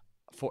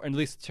 For at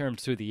least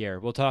terms through the air.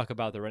 We'll talk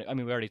about the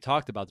running. We already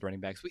talked about the running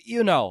backs, but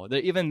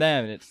that even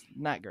then, it's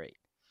not great.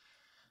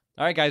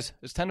 All right, guys,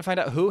 it's time to find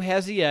out who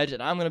has the edge,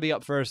 and I'm going to be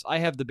up first. I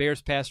have the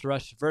Bears pass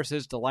rush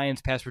versus the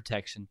Lions pass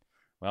protection.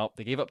 Well,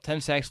 they gave up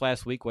 10 sacks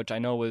last week, which I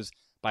know was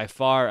by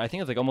far, I think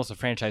it was like almost a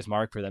franchise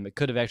mark for them. It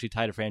could have actually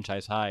tied a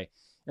franchise high.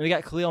 And we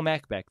got Khalil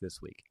Mack back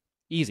this week.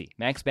 Easy.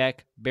 Mack's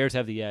back. Bears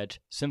have the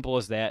edge. Simple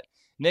as that.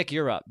 Nick,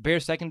 you're up.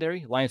 Bears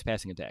secondary, Lions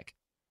passing attack.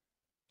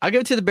 I'll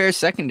give it to the Bears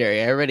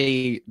secondary. I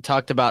already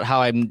talked about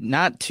how I'm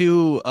not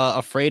too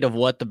afraid of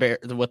what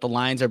the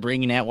Lions are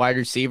bringing at wide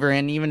receiver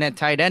and even at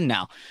tight end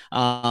now.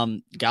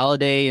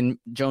 Galladay and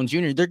Jones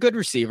Jr., they're good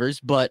receivers,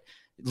 but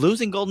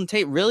losing Golden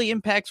Tate really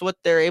impacts what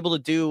they're able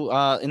to do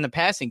in the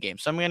passing game.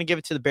 So I'm going to give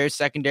it to the Bears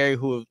secondary,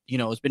 who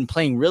has been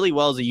playing really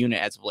well as a unit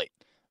as of late.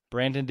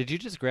 Brandon, did you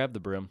just grab the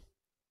broom?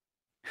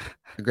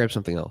 I grabbed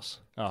something else.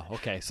 Oh,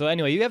 okay. So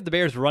anyway, you have the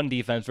Bears run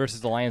defense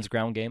versus the Lions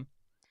ground game.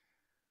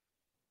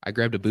 I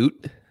grabbed a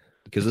boot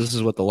because this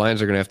is what the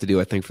Lions are going to have to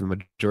do, I think, for the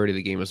majority of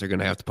the game is they're going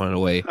to have to punt it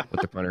away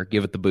with the punter.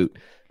 Give it the boot.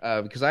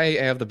 Because I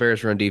have the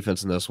Bears run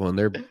defense in this one.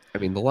 The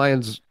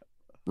Lions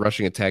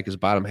rushing attack is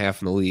bottom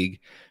half in the league.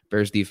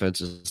 Bears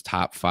defense is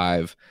top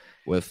 5.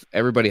 With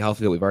everybody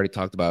healthy that we've already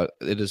talked about,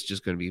 it is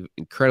just going to be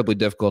incredibly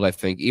difficult, I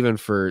think, even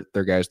for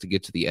their guys to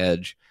get to the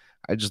edge.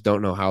 I just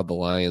don't know how the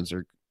Lions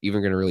are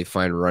even going to really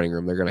find running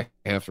room. They're going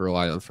to have to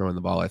rely on throwing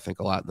the ball, I think,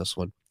 a lot in this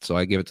one. So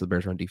I give it to the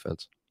Bears run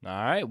defense. All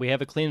right, we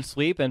have a clean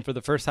sweep, and for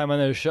the first time on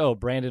the show,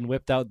 Brandon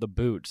whipped out the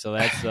boot. So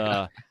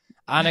that's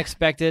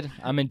unexpected.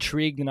 I'm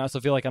intrigued, and I also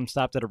feel like I'm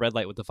stopped at a red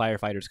light with the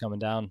firefighters coming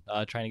down,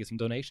 trying to get some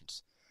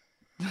donations.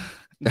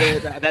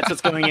 That's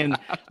what's going in.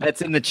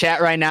 That's in the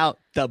chat right now.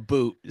 The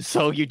boot.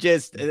 So you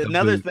just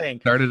another thing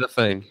started a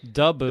thing.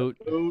 The boot.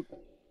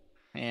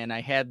 And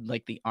I had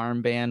like the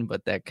armband,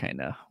 but that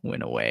kind of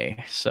went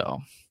away. So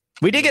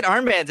we did get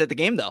armbands at the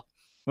game though.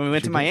 When we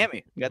went to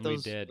Miami, we got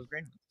those.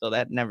 So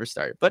that never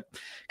started. But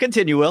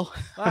continue, Will.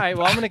 All right.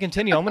 Well, I'm going to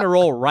continue. I'm going to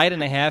roll right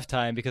into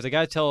halftime because I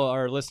got to tell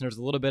our listeners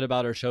a little bit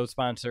about our show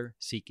sponsor,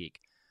 SeatGeek.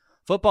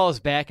 Football is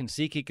back, and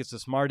SeatGeek is the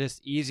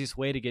smartest, easiest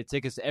way to get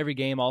tickets to every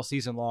game all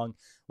season long.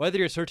 Whether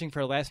you're searching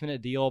for a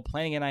last-minute deal,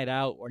 planning a night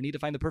out, or need to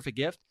find the perfect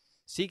gift,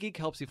 SeatGeek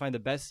helps you find the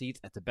best seats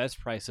at the best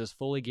prices,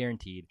 fully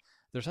guaranteed.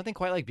 There's nothing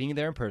quite like being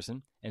there in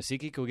person, and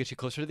SeatGeek will get you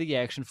closer to the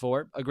action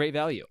for a great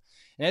value.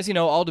 And as you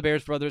know, all the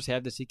Bears brothers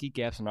have the SeatGeek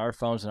apps on our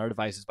phones and our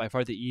devices, by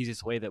far the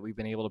easiest way that we've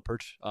been able to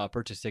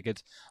purchase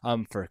tickets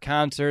for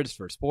concerts,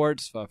 for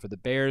sports, for the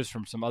Bears,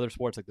 from some other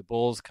sports like the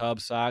Bulls,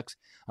 Cubs, Sox.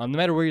 No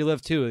matter where you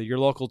live, too, your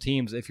local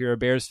teams, if you're a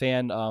Bears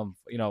fan,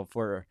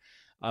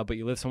 but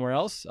you live somewhere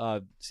else,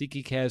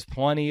 SeatGeek has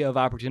plenty of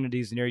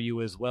opportunities near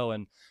you as well.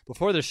 And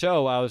before the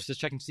show, I was just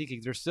checking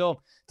SeatGeek.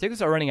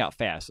 Tickets are running out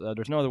fast.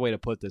 There's no other way to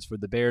put this for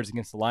the Bears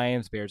against the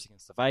Lions, Bears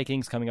against the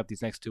Vikings coming up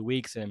these next 2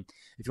 weeks. And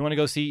if you want to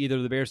go see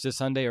either the Bears this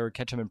Sunday or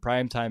catch them in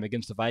prime time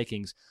against the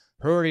Vikings,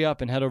 hurry up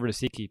and head over to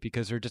SeatGeek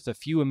because there are just a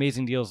few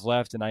amazing deals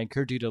left. And I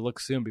encourage you to look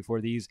soon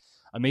before these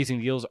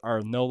amazing deals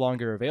are no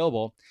longer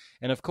available.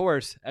 And of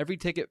course, every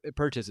ticket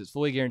purchase is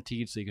fully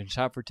guaranteed, so you can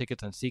shop for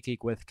tickets on SeatGeek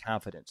with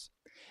confidence.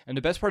 And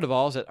the best part of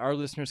all is that our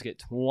listeners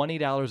get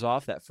 $20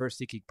 off that first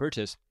SeatGeek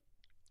purchase.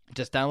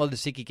 Just download the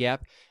SeatGeek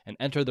app and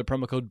enter the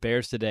promo code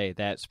BEARS today.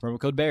 That's promo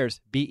code BEARS,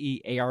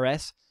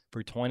 BEARS,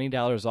 for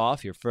 $20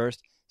 off your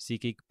first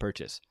SeatGeek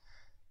purchase.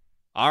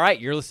 All right,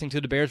 you're listening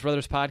to the Bears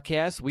Brothers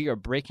podcast. We are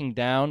breaking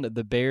down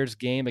the Bears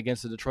game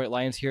against the Detroit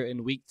Lions here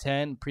in Week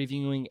 10,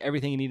 previewing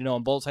everything you need to know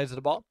on both sides of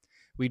the ball.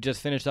 We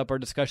just finished up our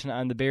discussion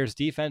on the Bears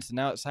defense, and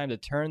now it's time to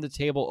turn the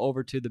table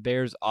over to the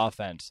Bears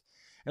offense.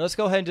 And let's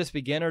go ahead and just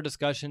begin our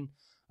discussion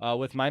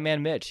with my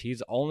man Mitch.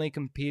 He's only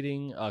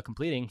completing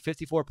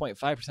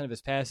 54.5% of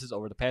his passes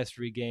over the past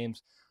 3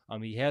 games.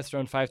 He has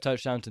thrown 5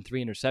 touchdowns and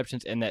 3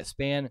 interceptions in that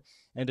span.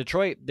 And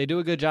Detroit, they do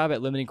a good job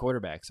at limiting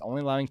quarterbacks,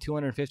 only allowing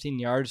 215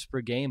 yards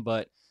per game,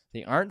 but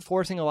they aren't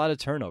forcing a lot of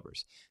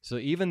turnovers. So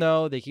even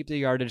though they keep the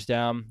yardage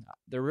down,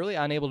 they're really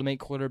unable to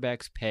make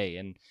quarterbacks pay.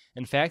 And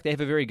in fact, they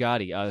have a very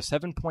gaudy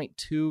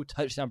 7.2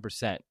 touchdown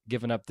percent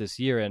given up this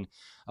year. And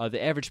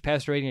the average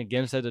pass rating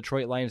against the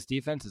Detroit Lions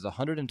defense is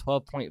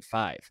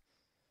 112.5.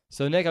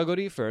 So, Nick, I'll go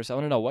to you first. I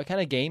want to know, what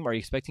kind of game are you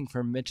expecting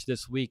from Mitch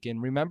this week?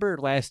 And remember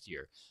last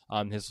year,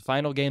 his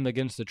final game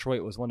against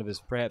Detroit was one of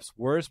his perhaps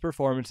worst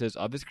performances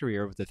of his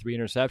career with the 3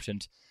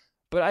 interceptions.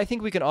 But I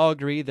think we can all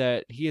agree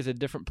that he is a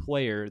different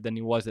player than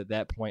he was at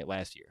that point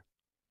last year.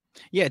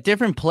 Yeah,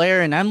 different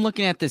player, and I'm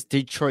looking at this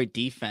Detroit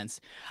defense.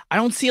 I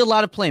don't see a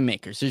lot of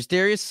playmakers. There's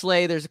Darius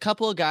Slay. There's a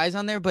couple of guys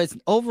on there, but it's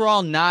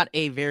overall not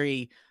a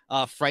very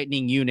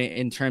frightening unit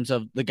in terms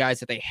of the guys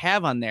that they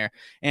have on there.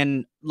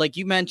 And like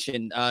you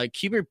mentioned,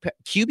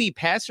 QB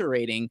passer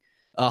rating,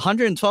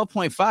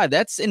 112.5.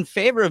 That's in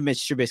favor of Mitch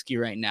Trubisky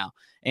right now.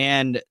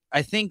 And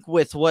I think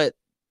with what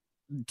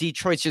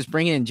Detroit's just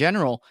bringing in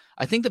general,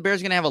 I think the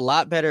Bears are going to have a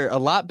lot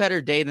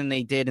better day than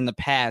they did in the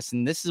past.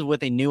 And this is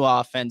with a new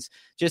offense.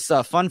 Just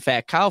a fun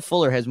fact: Kyle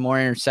Fuller has more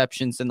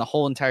interceptions than the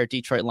whole entire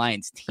Detroit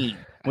Lions team,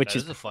 which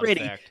is a fun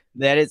pretty. Fact.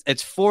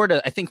 It's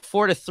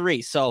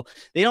 4-3. So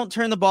they don't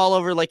turn the ball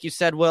over like you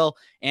said, Will.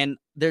 And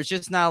there's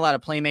just not a lot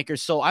of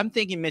playmakers. So I'm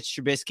thinking Mitch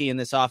Trubisky in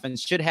this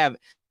offense should have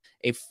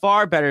a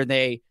far better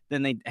day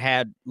than they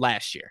had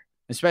last year.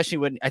 especially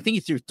when I think he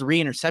threw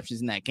 3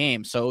 interceptions in that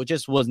game. So it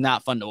just was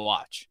not fun to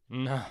watch.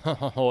 No,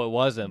 it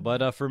wasn't.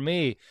 But for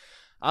me,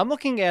 I'm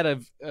looking at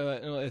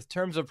in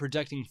terms of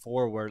projecting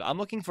forward, I'm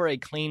looking for a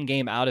clean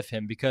game out of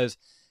him because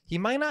he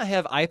might not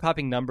have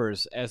eye-popping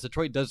numbers, as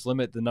Detroit does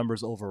limit the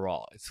numbers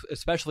overall,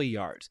 especially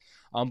yards.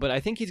 But I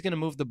think he's going to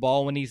move the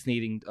ball when he's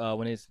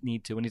when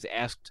he's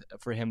asked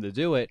for him to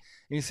do it,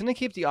 and he's going to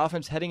keep the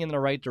offense heading in the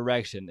right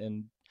direction.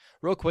 And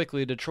real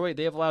quickly, Detroit,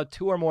 they have allowed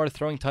 2 or more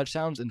throwing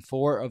touchdowns in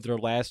 4 of their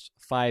last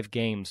 5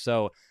 games.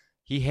 So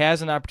he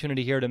has an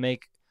opportunity here to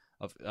make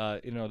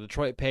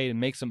Detroit pay and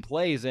make some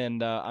plays,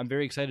 and I'm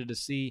very excited to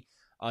see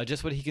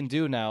just what he can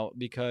do now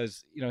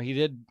because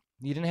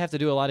he didn't have to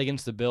do a lot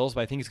against the Bills,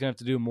 but I think he's going to have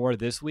to do more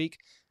this week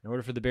in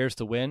order for the Bears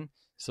to win.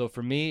 So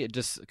for me,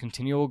 just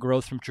continual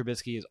growth from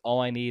Trubisky is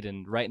all I need,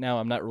 and right now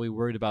I'm not really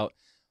worried about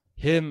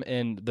him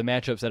and the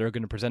matchups that are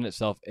going to present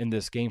itself in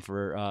this game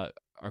for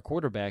our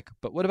quarterback.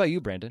 But what about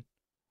you, Brandon?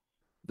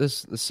 The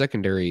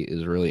secondary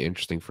is really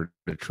interesting for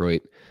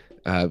Detroit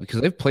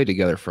because they've played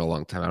together for a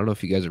long time. I don't know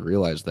if you guys have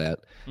realized that.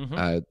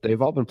 Mm-hmm.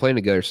 They've all been playing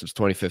together since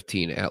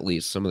 2015, at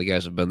least. Some of the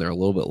guys have been there a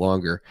little bit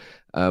longer.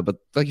 But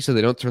like you said,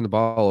 they don't turn the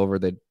ball over.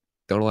 They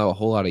don't allow a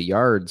whole lot of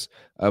yards,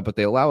 but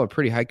they allow a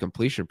pretty high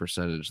completion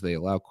percentage. They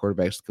allow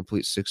quarterbacks to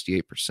complete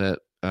 68%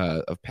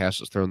 of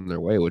passes thrown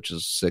their way, which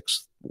is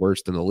 6th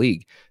worst in the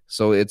league.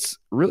 So it's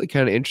really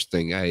kind of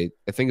interesting. I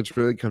think it's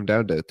really come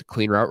down to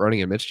clean route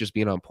running and Mitch just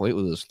being on point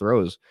with his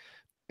throws.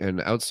 And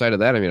outside of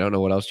that, I don't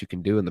know what else you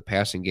can do in the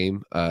passing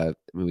game.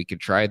 We could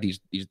try these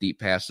deep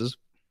passes.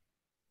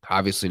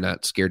 Obviously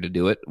not scared to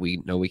do it.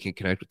 We know we can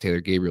connect with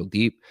Taylor Gabriel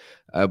deep,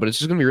 but it's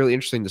just going to be really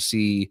interesting to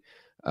see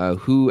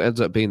who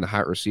ends up being the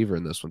hot receiver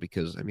in this one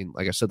because,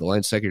 like I said, the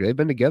Lions secondary, they've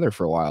been together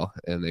for a while,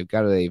 and they've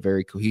got a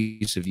very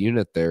cohesive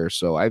unit there.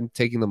 So I'm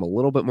taking them a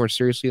little bit more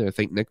seriously than I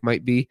think Nick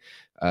might be.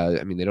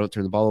 They don't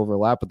turn the ball over a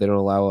lot, but they don't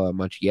allow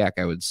much yak,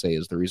 I would say,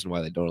 is the reason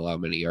why they don't allow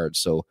many yards.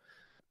 So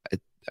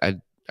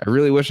I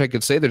really wish I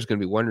could say there's going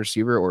to be one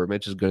receiver or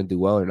Mitch is going to do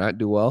well or not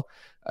do well.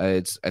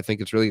 I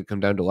think it's really going to come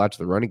down to a lot to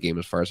the running game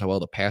as far as how well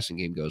the passing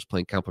game goes,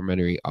 playing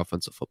complementary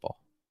offensive football.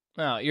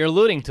 Well, you're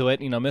alluding to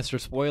it, Mr.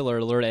 Spoiler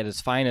Alert at his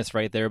finest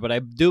right there, but I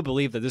do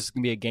believe that this is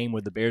going to be a game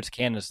where the Bears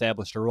can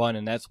establish a run,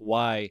 and that's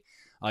why,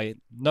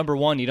 number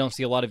one, you don't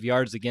see a lot of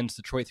yards against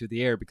Detroit through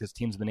the air because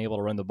teams have been able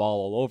to run the ball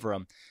all over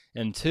them.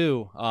 And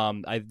 2,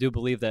 I do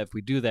believe that if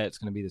we do that, it's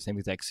going to be the same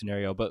exact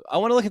scenario. But I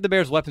want to look at the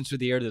Bears' weapons through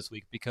the air this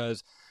week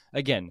because,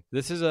 again,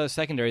 this is a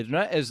secondary. They're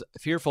not as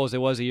fearful as they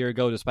was a year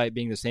ago despite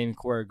being the same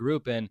core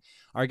group. And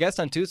our guest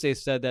on Tuesday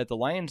said that the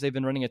Lions, they've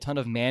been running a ton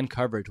of man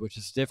coverage, which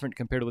is different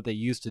compared to what they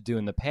used to do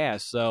in the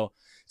past. So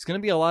it's going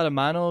to be a lot of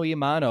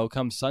mano-a-mano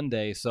come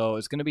Sunday. So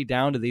it's going to be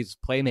down to these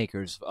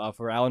playmakers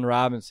for Allen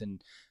Robinson,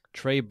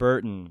 Trey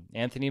Burton,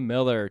 Anthony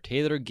Miller,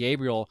 Taylor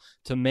Gabriel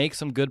to make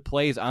some good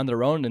plays on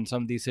their own in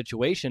some of these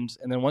situations.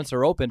 And then once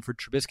they're open, for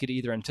Trubisky to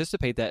either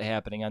anticipate that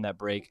happening on that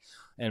break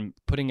and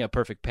putting a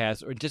perfect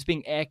pass or just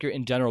being accurate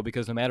in general,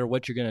 because no matter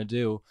what you're going to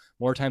do,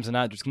 more times than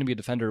not, there's going to be a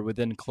defender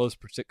within close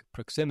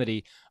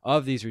proximity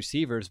of these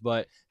receivers.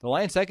 But the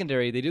Lions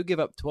secondary, they do give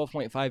up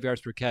 12.5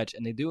 yards per catch,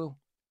 and they do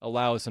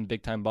allow some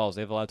big-time balls.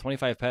 They've allowed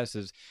 25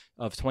 passes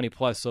of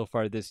 20-plus so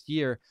far this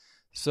year.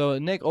 So,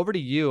 Nick, over to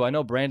you. I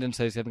know Brandon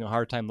says he's having a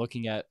hard time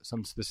looking at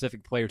some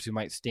specific players who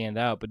might stand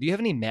out, but do you have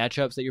any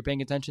matchups that you're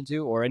paying attention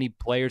to or any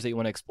players that you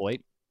want to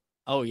exploit?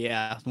 Oh,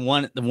 yeah.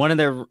 One of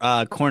their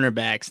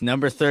cornerbacks,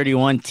 number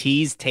 31,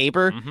 Teez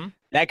Tabor. Mm-hmm.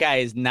 That guy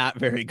is not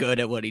very good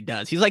at what he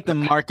does. He's like the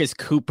Marcus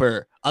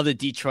Cooper of the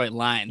Detroit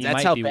Lions.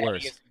 That's how bad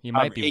he is. He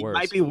might be worse. He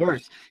might be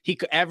worse.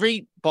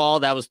 Every ball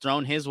that was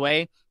thrown his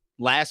way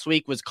last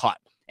week was caught.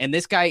 And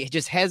this guy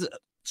just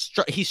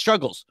he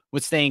struggles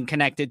with staying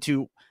connected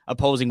to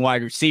opposing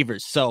wide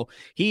receivers. So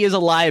he is a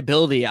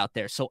liability out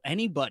there. So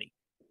anybody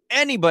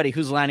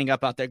who's lining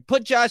up out there,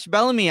 put Josh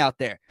Bellamy out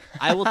there.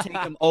 I will take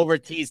him over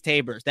Teez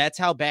Tabor. That's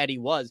how bad he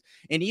was.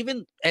 And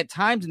even at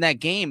times in that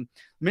game,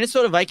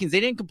 Minnesota Vikings, they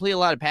didn't complete a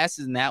lot of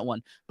passes in that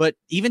one. But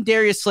even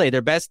Darius Slay,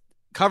 their best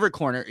cover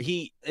corner,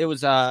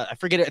 I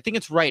forget it. I think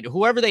it's right.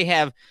 Whoever they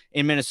have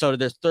in Minnesota,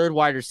 their third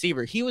wide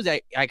receiver, he was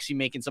actually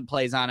making some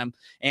plays on him.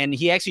 And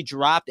he actually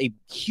dropped a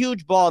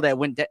huge ball that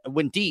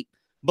went deep.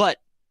 But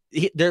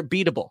they're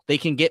beatable.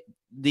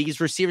 These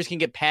receivers can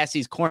get past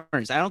these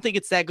corners. I don't think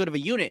it's that good of a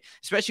unit,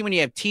 especially when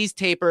you have Teez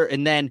Tabor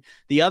and then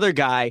the other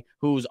guy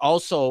who's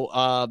also,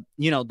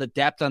 the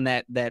depth on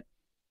that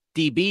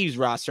DB's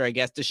roster, I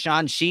guess,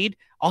 Deshaun Sheed,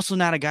 also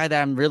not a guy that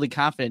I'm really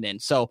confident in.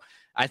 So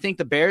I think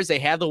the Bears, they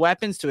have the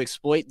weapons to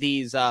exploit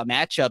these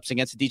matchups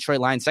against the Detroit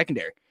Lions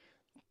secondary.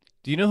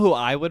 Do you know who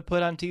I would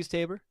put on Teez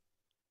Tabor?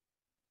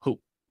 Who?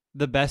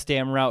 The best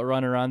damn route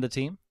runner on the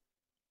team.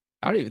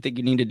 I don't even think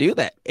you need to do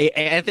that.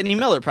 Anthony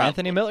Miller, probably.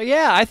 Anthony Miller,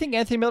 yeah, I think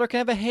Anthony Miller can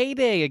have a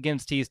heyday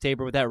against Tease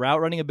Tabor with that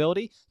route running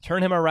ability.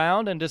 Turn him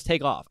around and just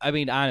take off. I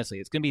mean, honestly,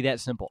 it's going to be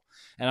that simple.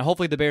 And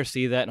hopefully the Bears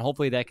see that, and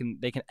hopefully they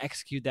can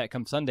execute that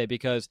come Sunday.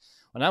 Because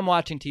when I'm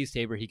watching Tease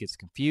Tabor, he gets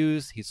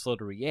confused, he's slow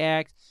to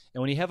react,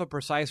 and when you have a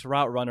precise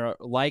route runner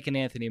like an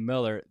Anthony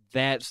Miller,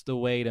 that's the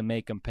way to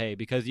make him pay.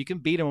 Because you can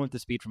beat him with the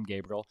speed from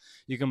Gabriel,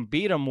 you can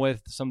beat him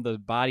with some of the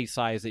body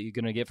size that you're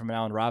going to get from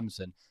Allen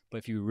Robinson. But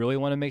if you really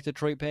want to make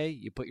Detroit pay,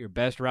 you put your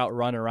best route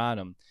runner on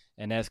him,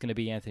 and that's going to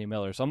be Anthony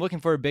Miller. So I'm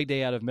looking for a big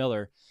day out of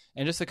Miller.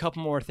 And just a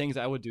couple more things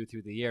I would do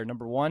through the year.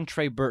 Number one,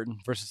 Trey Burton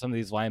versus some of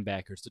these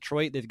linebackers.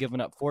 Detroit, they've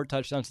given up 4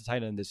 touchdowns to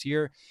tight end this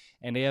year,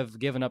 and they have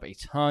given up a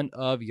ton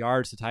of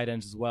yards to tight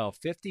ends as well.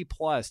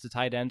 50-plus to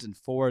tight ends in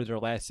 4 of their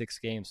last 6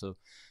 games. So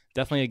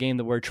definitely a game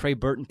where Trey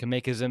Burton can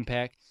make his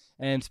impact.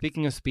 And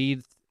speaking of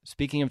speed,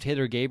 speaking of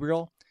Taylor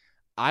Gabriel,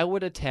 I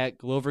would attack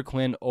Glover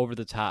Quinn over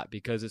the top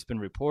because it's been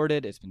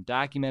reported, it's been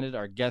documented.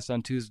 Our guest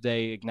on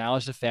Tuesday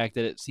acknowledged the fact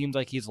that it seems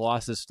like he's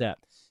lost his step.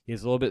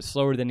 He's a little bit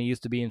slower than he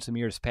used to be in some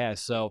years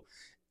past. So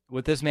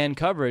with this man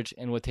coverage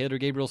and with Taylor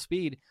Gabriel's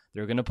speed,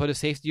 they're going to put a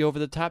safety over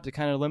the top to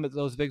kind of limit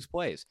those big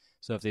plays.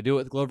 So if they do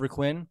it with Glover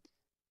Quinn,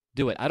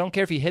 do it. I don't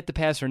care if you hit the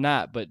pass or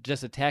not, but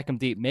just attack him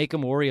deep. Make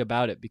him worry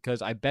about it,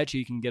 because I bet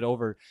you can get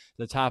over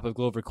the top of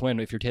Glover Quinn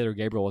if you're Taylor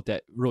Gabriel with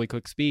that really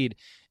quick speed.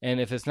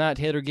 And if it's not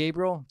Taylor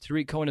Gabriel,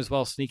 Tariq Cohen as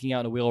well, sneaking out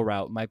in a wheel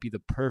route might be the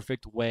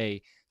perfect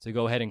way to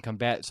go ahead and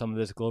combat some of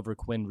this Glover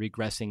Quinn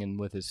regressing and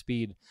with his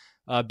speed.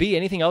 B,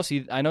 anything else?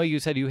 I know you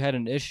said you had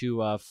an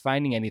issue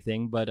finding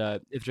anything, but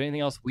if there's anything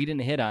else we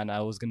didn't hit on,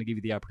 I was going to give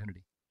you the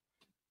opportunity.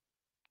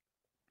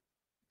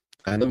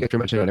 I don't get too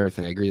much on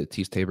everything. I agree that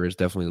Tease Tabor is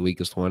definitely the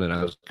weakest one, and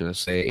I was going to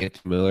say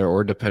Anthony Miller,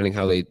 or depending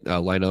how they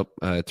line up,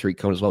 Tariq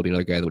Cohen as well would be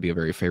another guy that would be a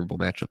very favorable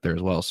matchup there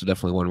as well. So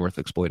definitely one worth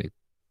exploiting.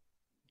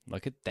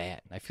 Look at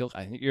that! I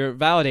think you're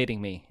validating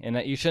me, and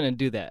you shouldn't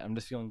do that. I'm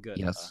just feeling good.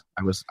 Yes,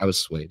 I was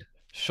swayed.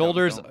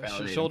 Shoulders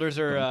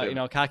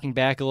are cocking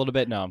back a little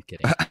bit. No, I'm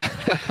kidding.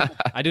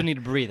 I do need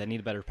to breathe. I need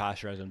a better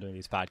posture as I'm doing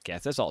these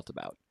podcasts. That's all it's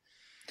about.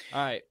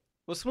 All right.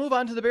 Let's move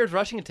on to the Bears'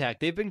 rushing attack.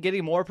 They've been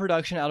getting more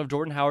production out of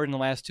Jordan Howard in the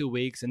last 2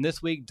 weeks, and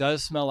this week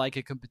does smell like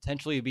it could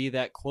potentially be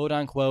that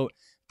quote-unquote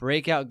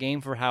breakout game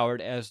for Howard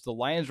as the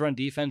Lions run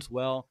defense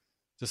well.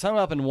 To sum it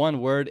up in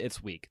one word,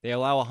 it's weak. They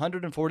allow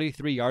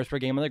 143 yards per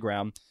game on the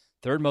ground,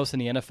 third most in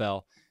the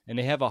NFL, and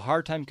they have a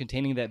hard time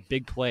containing that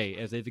big play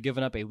as they've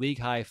given up a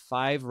league-high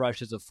 5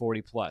 rushes of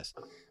 40-plus.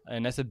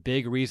 And that's a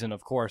big reason,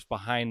 of course,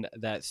 behind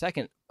that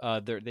second.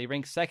 They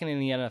rank second in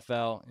the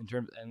NFL in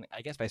terms, and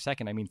I guess by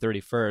second I mean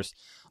 31st,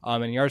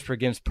 in yards per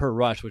games per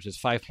rush, which is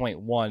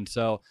 5.1.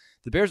 So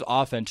the Bears'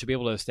 offense should be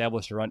able to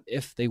establish a run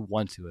if they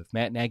want to. If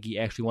Matt Nagy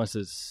actually wants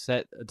to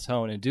set a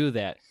tone and do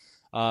that.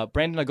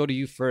 Brandon, I'll go to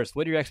you first.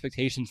 What are your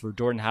expectations for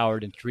Jordan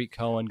Howard and Tariq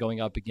Cohen going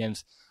up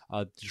against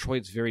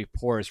Detroit's very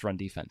porous run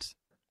defense?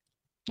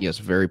 Yes,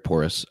 very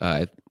porous.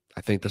 I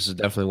think this is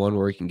definitely one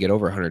where we can get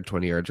over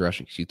 120 yards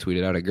rushing. You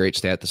tweeted out a great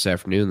stat this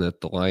afternoon that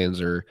the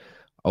Lions are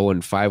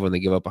 0-5 when they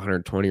give up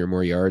 120 or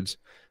more yards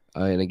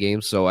in a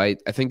game. So I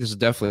think this is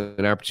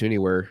definitely an opportunity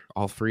where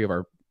all 3 of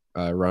our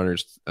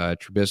runners,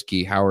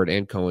 Trubisky, Howard,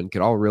 and Cohen,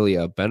 could all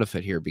really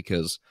benefit here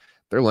because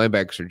their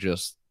linebackers are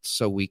just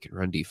so weak in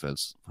run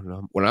defense.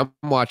 When I'm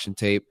watching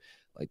tape,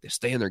 like they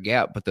stay in their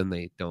gap, but then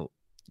they don't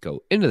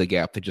go into the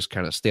gap. They just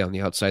kind of stay on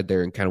the outside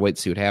there and kind of wait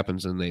to see what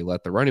happens, and they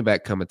let the running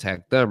back come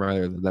attack them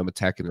rather than them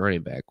attacking the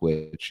running back,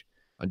 which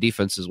on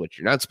defense is what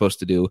you're not supposed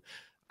to do.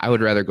 I would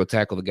rather go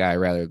tackle the guy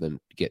rather than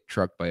get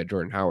trucked by a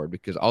Jordan Howard,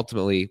 because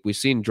ultimately we've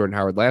seen Jordan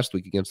Howard last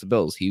week against the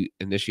Bills. He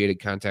initiated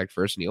contact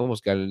first, and he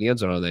almost got into the end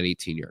zone on that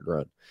 18-yard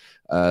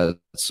run.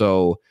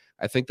 So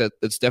I think that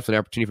it's definitely an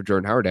opportunity for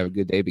Jordan Howard to have a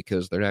good day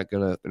because they're not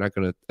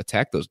gonna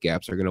attack those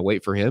gaps. They're gonna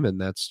wait for him, and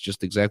that's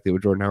just exactly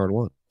what Jordan Howard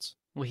wants.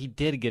 Well, he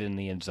did get in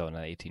the end zone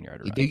on the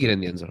 18-yard run. He did get in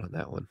the end zone on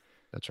that one.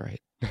 That's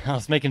right. I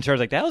was making sure. I was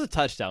like, that was a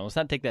touchdown. Let's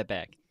not take that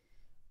back.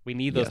 We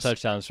need those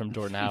touchdowns from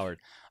Jordan Howard.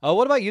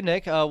 What about you,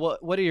 Nick?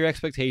 What are your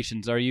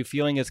expectations? Are you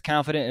feeling as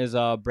confident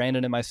as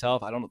Brandon and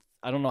myself? I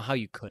don't know how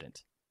you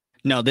couldn't.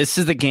 No, this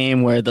is the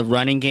game where the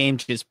running game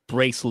just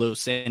breaks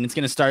loose, and it's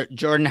going to start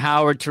Jordan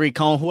Howard, Tariq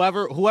Cohen,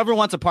 whoever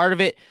wants a part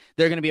of it,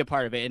 they're going to be a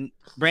part of it. And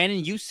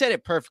Brandon, you said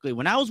it perfectly.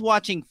 When I was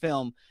watching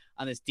film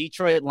on this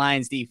Detroit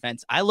Lions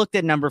defense, I looked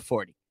at number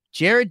 40.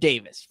 Jared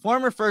Davis,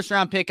 former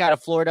first-round pick out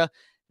of Florida.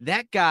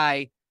 That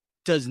guy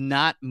does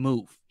not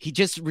move. He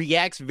just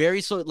reacts very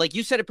slow. Like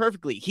you said it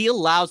perfectly. He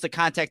allows the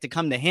contact to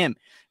come to him.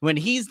 When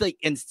he's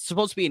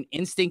supposed to be an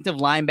instinctive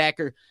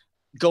linebacker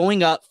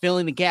going up,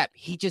 filling the gap,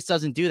 he just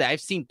doesn't do that.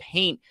 I've seen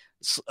paint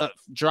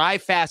dry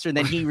faster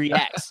than he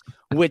reacts,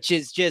 which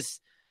is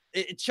just –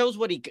 it shows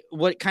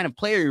what kind of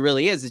player he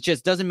really is. It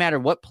just doesn't matter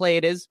what play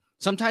it is.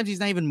 Sometimes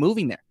he's not even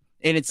moving there.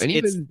 And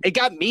it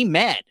got me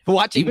mad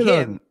watching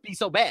him be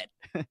so bad.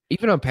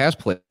 Even on pass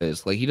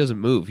plays, like he doesn't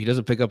move. He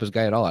doesn't pick up his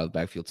guy at all out of the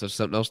backfield. So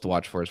something else to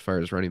watch for as far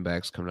as running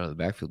backs coming out of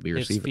the backfield to be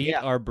receiving. His feet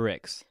are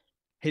bricks.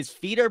 His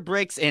feet are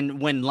bricks. And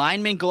when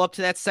linemen go up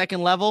to that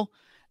second level,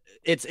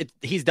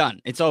 he's done.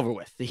 It's over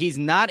with. He's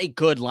not a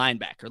good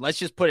linebacker. Let's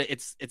just put it.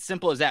 It's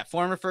simple as that.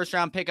 Former first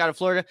round pick out of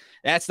Florida.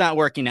 That's not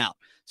working out.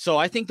 So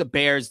I think the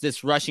Bears,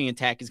 this rushing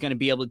attack is going to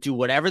be able to do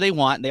whatever they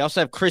want. They also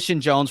have Christian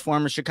Jones,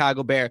 former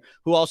Chicago Bear,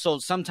 who also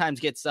sometimes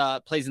gets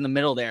plays in the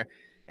middle there.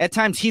 At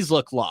times he's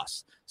looked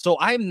lost. So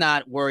I'm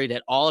not worried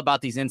at all about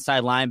these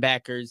inside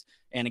linebackers.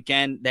 And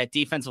again, that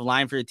defensive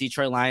line for the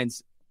Detroit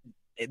Lions,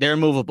 they're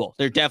movable.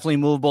 They're definitely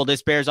movable.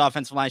 This Bears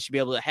offensive line should be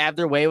able to have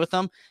their way with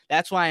them.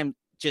 That's why I'm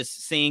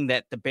just seeing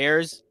that the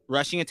Bears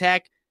rushing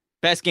attack,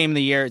 best game of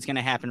the year, is going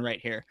to happen right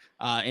here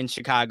in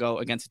Chicago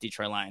against the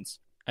Detroit Lions.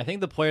 I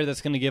think the player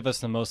that's going to give us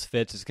the most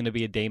fits is going to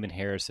be a Damon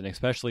Harrison,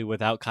 especially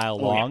without Kyle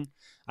Long. Yeah.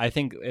 I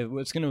think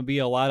it's going to be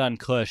a lot on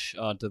Cush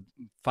to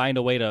find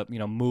a way to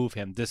move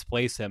him,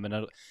 displace him,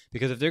 and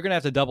because if they're going to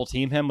have to double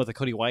team him with a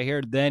Cody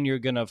Whitehair, then you're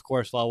going to of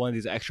course allow one of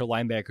these extra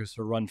linebackers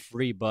to run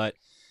free. But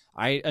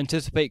I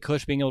anticipate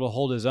Cush being able to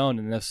hold his own,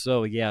 and if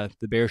so, yeah,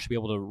 the Bears should be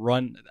able to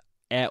run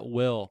at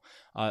will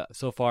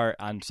so far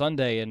on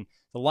Sunday. And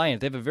the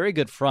Lions, they have a very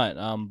good front,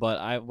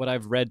 but what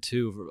I've read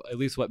too, at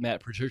least what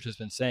Matt Patricia has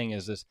been saying,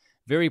 is this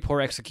very poor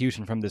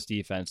execution from this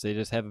defense. They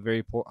just have a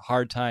very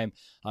hard time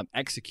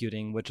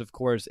executing, which of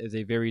course is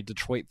a very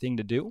Detroit thing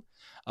to do.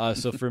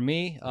 So for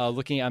me,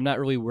 I'm not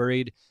really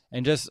worried.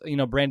 And just,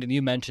 Brandon,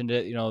 you mentioned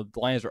it, the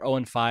Lions are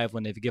 0-5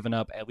 when they've given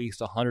up at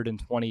least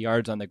 120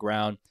 yards on the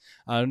ground.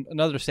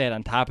 Another stat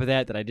on top of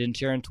that I didn't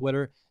share on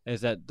Twitter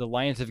is that the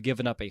Lions have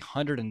given up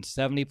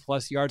 170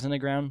 plus yards on the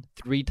ground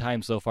 3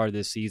 times so far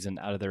this season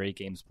out of their 8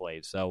 games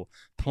played. So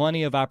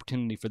plenty of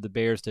opportunity for the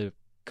Bears to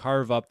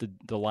carve up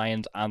the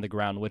Lions on the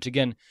ground, which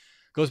again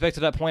goes back to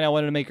that point I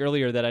wanted to make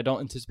earlier that I don't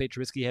anticipate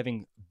Trubisky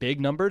having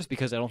big numbers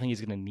because I don't think he's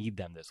going to need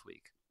them this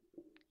week.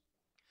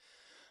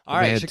 All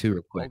right, add two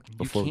real quick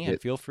before you can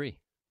feel free.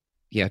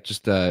 Yeah,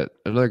 just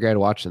another guy to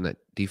watch in that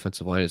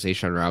defensive line is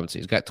A'Shaun Robinson.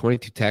 He's got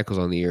 22 tackles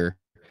on the year.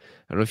 I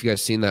don't know if you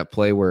guys seen that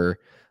play where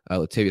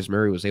Latavius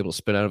Murray was able to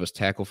spin out of his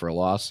tackle for a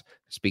loss.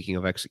 Speaking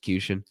of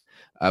execution,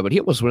 but he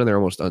almost went in there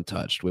almost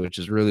untouched, which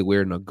is really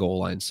weird in a goal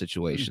line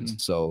situation. Mm-hmm.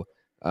 So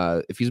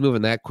if he's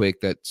moving that quick,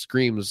 that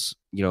screams,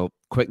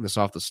 quickness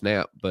off the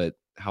snap, but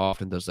how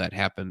often does that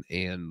happen?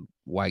 And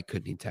why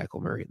couldn't he tackle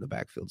Murray in the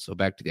backfield? So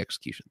back to the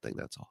execution thing.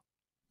 That's all.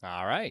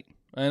 All right.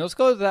 And let's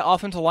go to that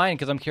offensive line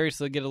because I'm curious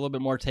to get a little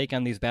bit more take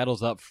on these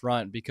battles up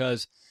front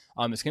because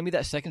it's going to be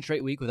that second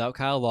straight week without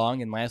Kyle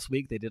Long. And last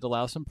week they did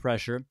allow some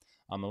pressure.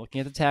 I'm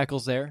looking at the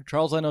tackles there.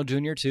 Charles Leno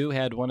Jr., too,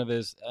 had one of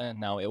his,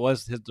 it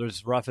was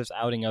his roughest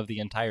outing of the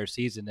entire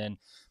season. And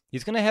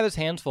he's going to have his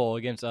hands full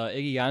against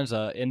Iggy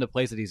Anza in the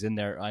place that he's in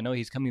there. I know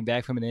he's coming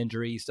back from an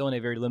injury. He's still in a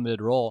very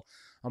limited role.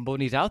 But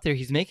when he's out there,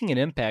 he's making an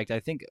impact.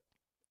 I think,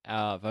 if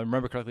I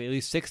remember correctly, at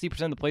least 60%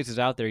 of the places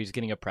out there, he's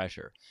getting a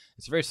pressure.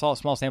 It's a very small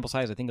sample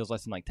size. I think it was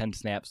less than like 10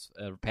 snaps,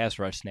 pass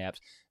rush snaps.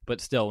 But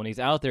still, when he's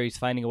out there, he's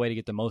finding a way to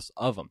get the most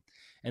of them.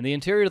 And the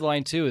interior of the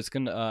line, too, is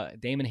going to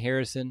Damon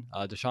Harrison,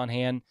 Deshaun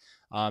Hand.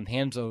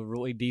 Hand's a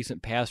really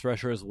decent pass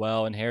rusher as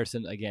well. And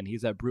Harrison, again,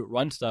 he's that brute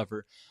run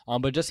stuffer.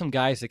 But just some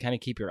guys to kind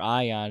of keep your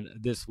eye on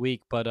this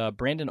week. But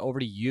Brandon, over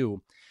to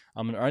you.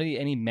 Are there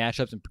any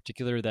matchups in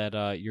particular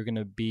that you're going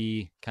to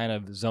be kind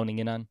of zoning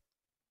in on?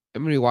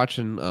 I'm going to be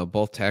watching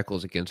both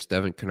tackles against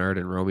Devin Kennard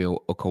and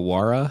Romeo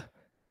Okawara.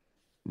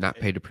 Not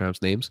paid to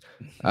pronounce names.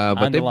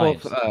 But they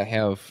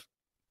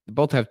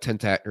both have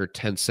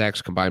 10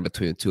 sacks combined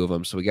between the two of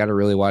them. So we got to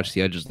really watch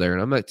the edges there.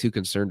 And I'm not too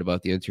concerned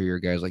about the interior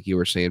guys like you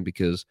were saying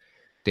because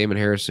Damon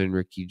Harrison,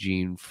 Ricky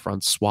Jean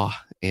Francois,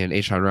 and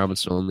A'Shaun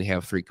Robinson only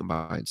have 3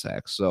 combined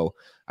sacks. So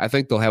I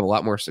think they'll have a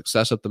lot more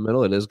success up the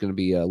middle. It is going to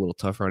be a little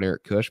tougher on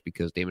Eric Cush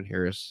because Damon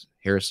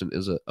Harrison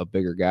is a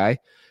bigger guy.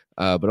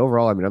 But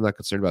overall, I'm not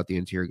concerned about the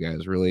interior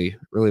guys. Really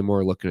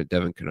more looking at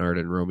Devin Kennard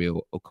and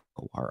Romeo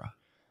Okawara.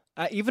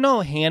 Even though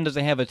Hand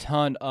doesn't have a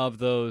ton of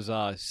those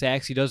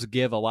sacks, he does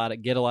get a lot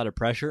of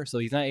pressure. So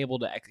he's not able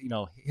to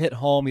hit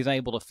home. He's not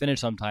able to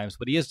finish sometimes,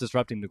 but he is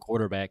disrupting the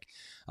quarterback.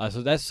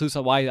 So that's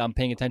why I'm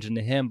paying attention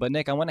to him. But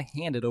Nick, I want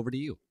to hand it over to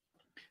you.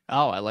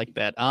 Oh, I like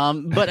that.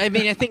 But I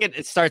think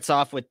it starts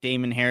off with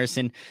Damon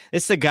Harrison.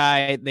 It's the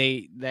guy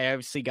they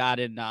obviously got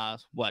in a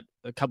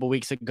couple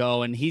weeks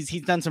ago, and he's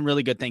done some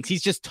really good things.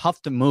 He's just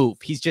tough to move.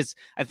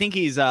 I think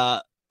he's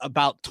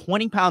about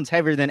 20 pounds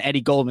heavier than Eddie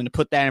Goldman. To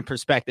put that in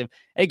perspective,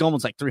 Eddie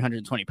Goldman's like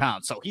 320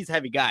 pounds, so he's a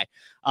heavy guy.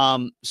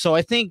 So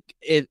I think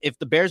if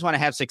the Bears want to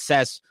have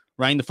success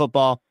running the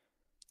football,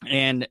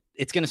 and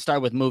it's going to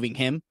start with moving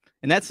him.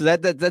 And that's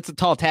a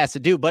tall task to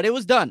do, but it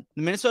was done.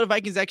 The Minnesota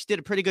Vikings actually did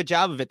a pretty good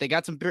job of it. They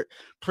got some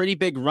pretty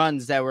big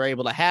runs that were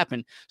able to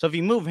happen. So if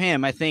you move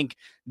him, I think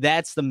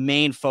that's the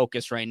main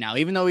focus right now,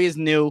 even though he is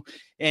new.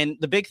 And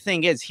the big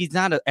thing is he's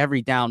not an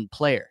every down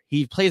player.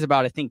 He plays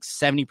about, I think,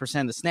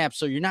 70% of the snaps.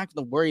 So you're not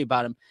going to worry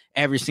about him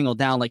every single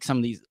down like some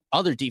of these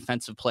other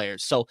defensive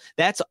players. So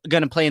that's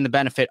going to play in the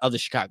benefit of the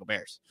Chicago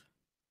Bears.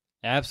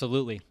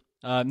 Absolutely.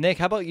 Nick,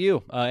 how about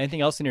you?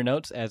 Anything else in your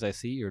notes as I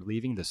see you're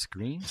leaving the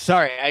screen?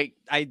 Sorry,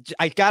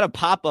 I got a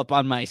pop-up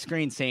on my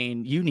screen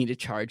saying you need to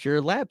charge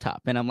your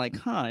laptop. And I'm like,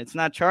 it's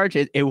not charged.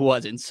 It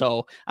wasn't.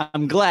 So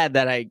I'm glad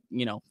that I,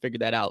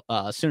 figured that out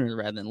sooner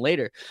rather than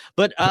later.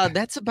 But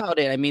that's about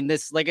it. I mean,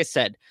 like I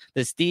said,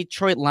 this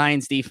Detroit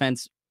Lions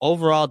defense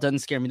overall doesn't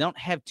scare me. They don't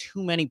have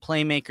too many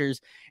playmakers.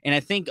 And I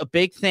think a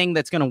big thing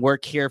that's going to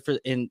work here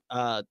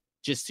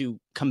just to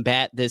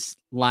combat this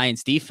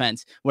Lions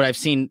defense, what I've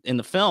seen in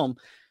the film,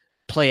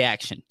 play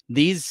action.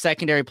 These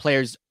secondary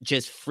players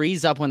just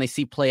freeze up when they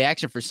see play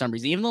action for some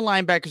reason, even the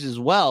linebackers as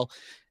well.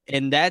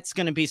 And that's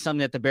going to be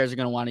something that the Bears are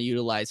going to want to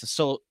utilize.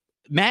 So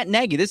Matt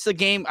Nagy, this is a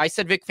game. I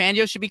said Vic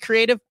Fangio should be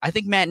creative. I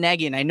think Matt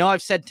Nagy, and I know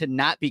I've said to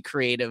not be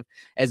creative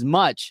as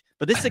much,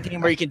 but this is a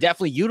game where you can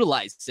definitely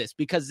utilize this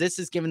because this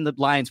is giving the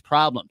Lions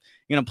problem.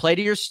 You're going to play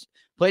to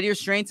your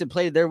strengths and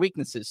play to their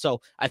weaknesses.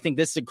 So I think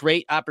this is a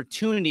great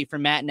opportunity for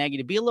Matt Nagy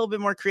to be a little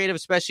bit more creative,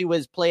 especially with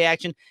his play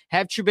action.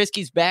 Have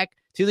Trubisky's back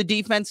to the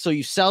defense, so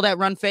you sell that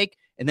run fake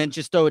and then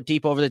just throw it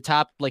deep over the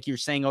top, like you're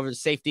saying, over the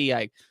safety.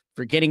 I'm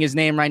forgetting his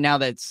name right now.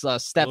 That's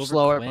step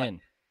slower.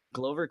 Quinn.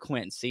 Glover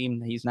Quinn. See,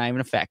 he's not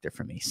even a factor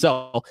for me.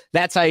 So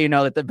that's how you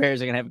know that the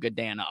Bears are going to have a good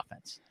day on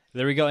offense.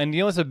 There we go. And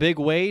it's a big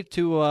way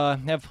to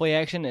have play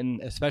action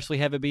and especially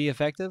have it be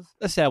effective?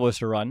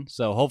 Establish a run.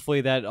 So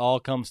hopefully that all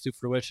comes to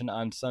fruition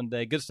on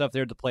Sunday. Good stuff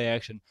there to play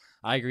action.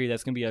 I agree.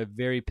 That's going to be a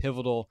very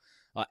pivotal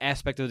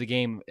aspect of the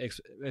game.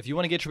 If you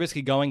want to get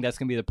Trubisky going, that's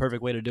going to be the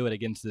perfect way to do it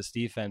against this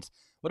defense.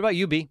 What about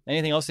you, B?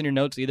 Anything else in your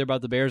notes, either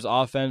about the Bears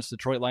offense,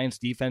 Detroit Lions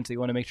defense that you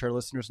want to make sure our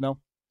listeners know?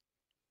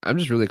 I'm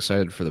just really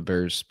excited for the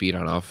Bears' speed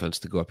on offense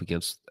to go up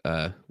against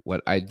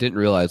what I didn't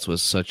realize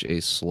was such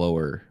a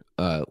slower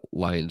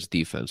Lions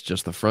defense.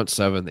 Just the front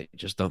seven, they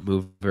just don't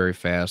move very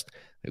fast.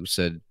 Like we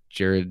said,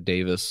 Jared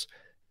Davis,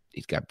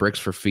 he's got bricks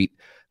for feet.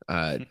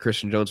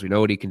 Christian Jones, we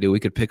know what he can do. We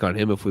could pick on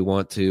him if we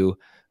want to.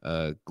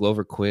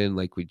 Glover Quinn,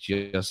 like we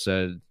just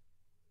said,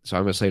 so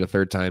I'm going to say it a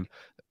third time,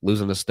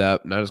 losing a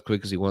step, not as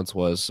quick as he once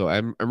was. So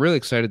I'm really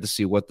excited to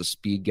see what the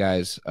speed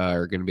guys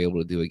are going to be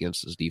able to do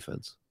against this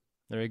defense.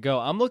 There you go.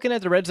 I'm looking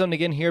at the red zone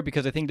again here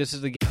because I think this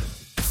is the game.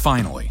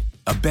 Finally,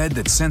 a bed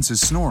that senses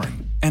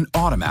snoring and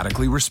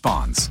automatically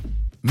responds.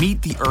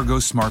 Meet the Ergo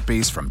Smart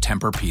Base from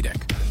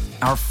Tempur-Pedic,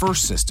 our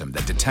first system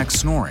that detects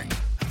snoring,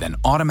 then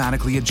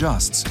automatically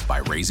adjusts by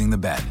raising the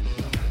bed.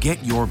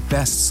 Get your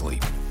best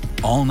sleep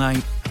all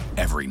night,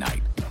 every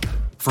night.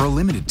 For a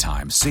limited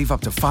time, save up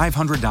to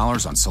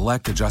 $500 on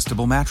select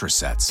adjustable mattress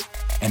sets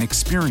and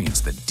experience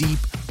the deep,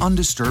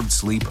 undisturbed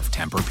sleep of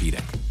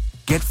Tempur-Pedic.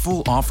 Get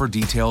full offer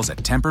details at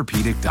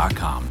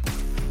TempurPedic.com.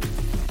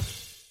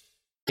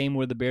 Game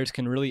where the Bears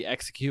can really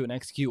execute and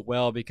execute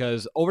well,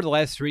 because over the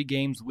last 3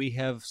 games, we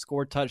have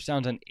scored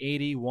touchdowns on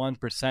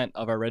 81%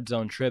 of our red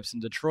zone trips. In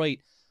Detroit,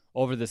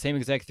 over the same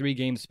exact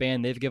 3-game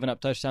span, they've given up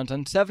touchdowns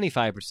on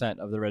 75%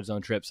 of the red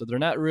zone trips. So they're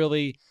not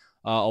really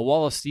a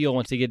wall of steel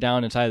once they get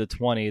down inside the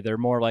 20. They're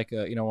more like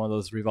one of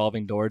those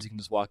revolving doors. You can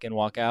just walk in,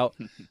 walk out.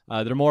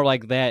 They're more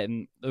like that.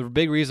 And the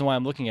big reason why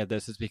I'm looking at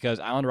this is because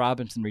Allen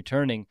Robinson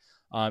returning,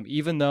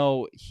 even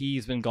though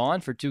he's been gone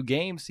for 2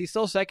 games, he's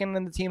still second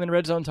in the team in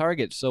red zone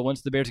targets. So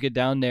once the Bears get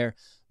down there,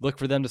 look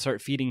for them to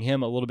start feeding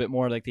him a little bit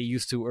more like they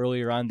used to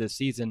earlier on this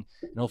season.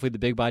 And hopefully the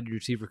big-bodied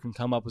receiver can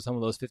come up with some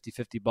of those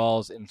 50-50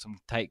 balls in some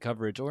tight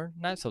coverage, or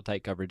not so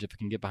tight coverage if it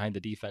can get behind the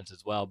defense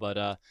as well.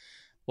 But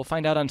we'll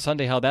find out on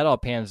Sunday how that all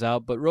pans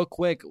out. But real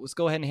quick, let's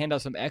go ahead and hand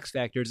out some X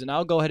Factors, and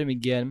I'll go ahead and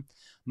begin.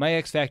 My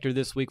X Factor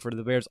this week for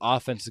the Bears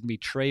offense is going to be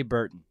Trey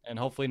Burton, and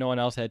hopefully no one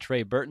else had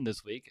Trey Burton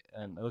this week.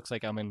 And it looks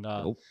like I'm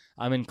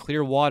in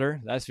clear water.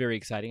 That's very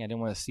exciting. I didn't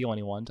want to steal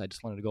anyone's. I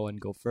just wanted to go ahead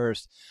and go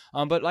first.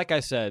 But like I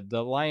said,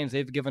 the Lions,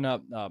 they've given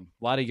up a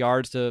lot of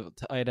yards to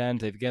tight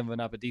ends. They've given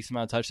up a decent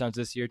amount of touchdowns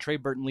this year. Trey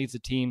Burton leads the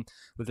team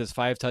with his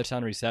 5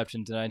 touchdown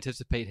receptions, and I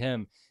anticipate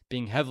him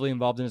being heavily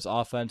involved in this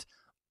offense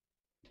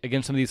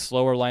against some of these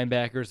slower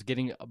linebackers,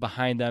 getting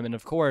behind them. And,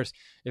 of course,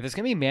 if it's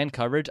going to be man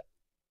coverage,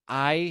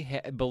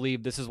 I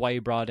believe this is why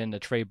you brought in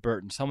Trey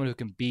Burton, someone who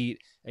can beat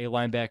a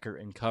linebacker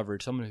in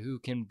coverage, someone who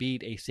can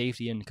beat a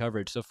safety in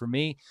coverage. So for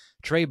me,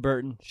 Trey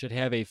Burton should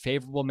have a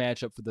favorable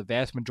matchup for the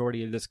vast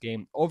majority of this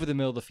game over the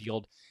middle of the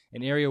field,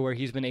 an area where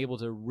he's been able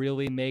to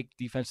really make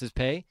defenses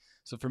pay.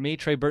 So for me,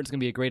 Trey Burton's going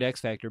to be a great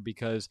X factor,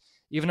 because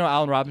even though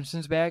Allen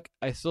Robinson's back,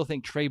 I still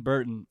think Trey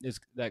Burton is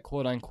that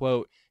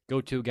quote-unquote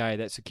go-to guy,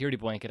 that security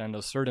blanket on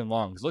those 3rd and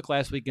longs. Look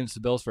last week against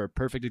the Bills for a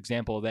perfect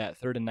example of that.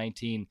 3rd and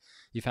 19,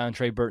 you found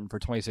Trey Burton for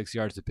 26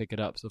 yards to pick it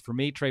up. So for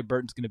me, Trey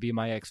Burton's going to be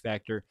my X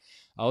factor.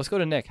 Let's go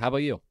to Nick. How about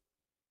you?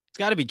 It's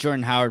got to be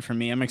Jordan Howard for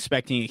me. I'm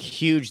expecting a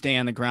huge day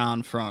on the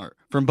ground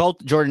from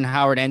both Jordan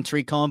Howard and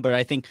Tariq Cohen, but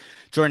I think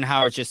Jordan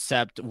Howard's just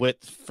set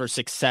for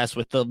success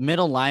with the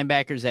middle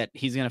linebackers that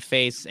he's going to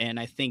face, and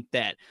I think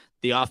that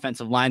the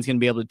offensive line's going to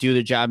be able to do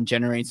the job and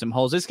generate some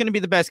holes. It's going to be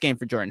the best game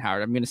for Jordan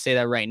Howard. I'm going to say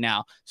that right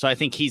now. So I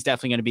think he's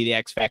definitely going to be the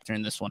X factor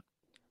in this one.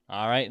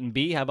 All right, and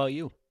B, how about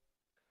you?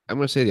 I'm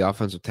going to say the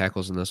offensive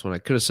tackles in this one. I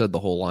could have said the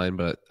whole line,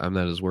 but I'm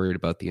not as worried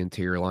about the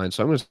interior line.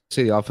 So I'm going to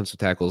say the offensive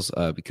tackles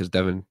because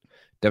Devin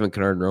Devin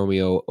Kennard and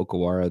Romeo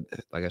Okawara,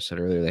 like I said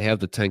earlier, they have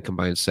the 10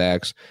 combined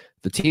sacks.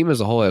 The team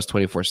as a whole has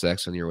 24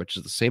 sacks in the year, which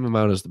is the same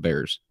amount as the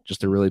Bears,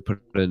 just to really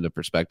put it into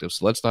perspective.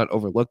 So let's not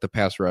overlook the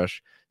pass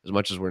rush as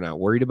much as we're not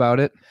worried about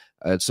it.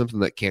 It's something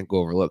that can't go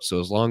overlooked. So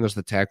as long as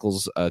the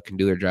tackles can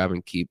do their job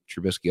and keep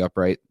Trubisky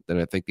upright, then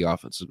I think the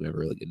offense is going to have a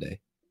really good day.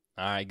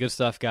 All right, good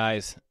stuff,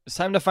 guys. It's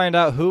time to find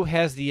out who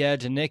has the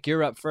edge. And Nick,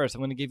 you're up first.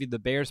 I'm going to give you the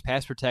Bears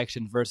pass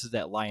protection versus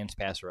that Lions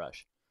pass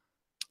rush.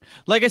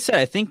 Like I said,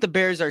 I think the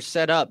Bears are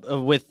set up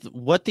with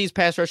what these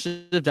pass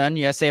rushers have done.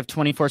 Yes, they have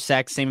 24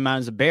 sacks, same amount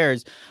as the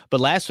Bears,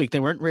 but last week they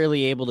weren't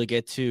really able to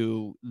get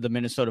to the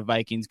Minnesota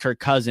Vikings, Kirk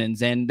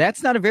Cousins, and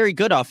that's not a very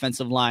good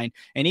offensive line.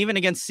 And even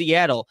against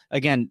Seattle,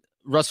 again,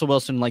 Russell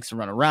Wilson likes to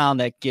run around.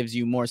 That gives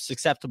you more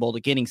susceptible to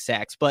getting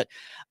sacks. But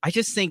I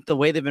just think the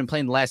way they've been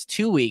playing the last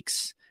 2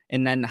 weeks,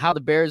 and then how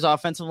the Bears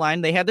offensive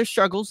line, they had their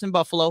struggles in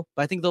Buffalo,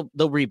 but I think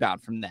they'll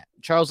rebound from that.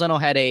 Charles Leno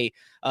had a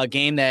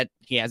game that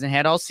he hasn't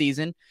had all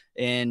season,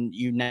 and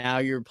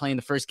you're playing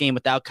the first game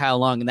without Kyle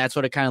Long, and that's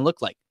what it kind of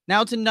looked like.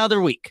 Now it's another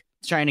week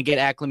trying to get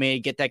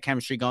acclimated, get that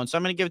chemistry going. So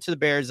I'm going to give it to the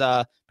Bears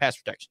pass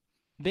protection.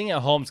 Being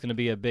at home is going to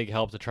be a big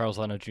help to Charles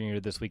Leno Jr.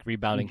 this week,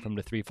 rebounding from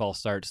the 3 false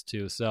starts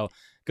too. So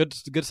good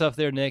stuff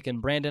there, Nick.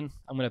 And Brandon,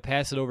 I'm going to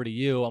pass it over to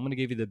you. I'm going to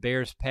give you the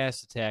Bears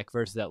pass attack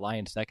versus that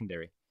Lions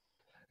secondary.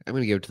 I'm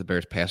going to give it to the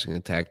Bears passing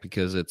attack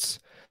because it's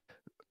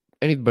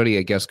anybody,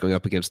 I guess, going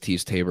up against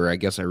Tease Tabor. I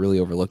guess I really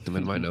overlooked him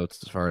in my notes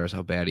as far as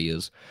how bad he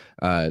is.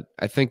 I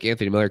think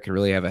Anthony Miller can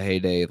really have a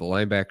heyday. The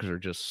linebackers are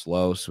just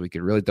slow, so we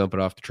could really dump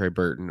it off to Trey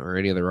Burton or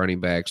any of the running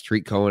backs.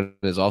 Tariq Cohen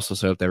is also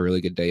set up to have a really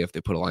good day if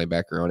they put a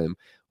linebacker on him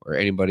or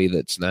anybody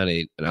that's not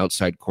an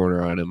outside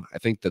corner on him. I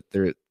think that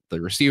the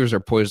receivers are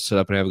poised to set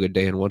up and have a good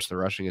day, and once the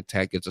rushing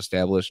attack gets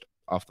established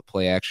off the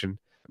play action,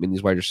 I mean,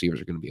 these wide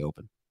receivers are going to be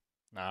open.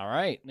 All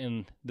right,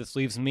 and this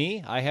leaves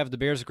me. I have the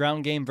Bears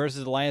ground game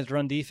versus the Lions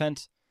run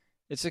defense.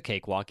 It's a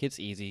cakewalk.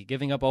 It's easy.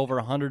 Giving up over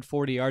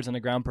 140 yards on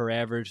the ground per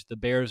average. The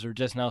Bears are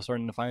just now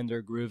starting to find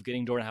their groove,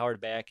 getting Jordan Howard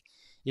back.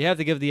 You have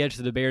to give the edge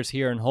to the Bears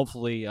here, and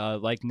hopefully,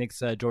 like Nick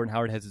said, Jordan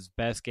Howard has his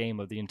best game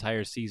of the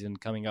entire season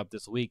coming up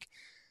this week.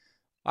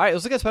 All right,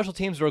 let's look at special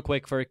teams real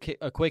quick for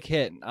a quick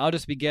hit. I'll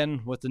just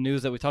begin with the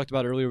news that we talked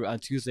about earlier on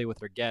Tuesday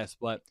with our guest,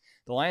 but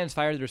the Lions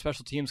fired their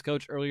special teams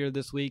coach earlier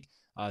this week.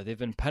 They've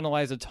been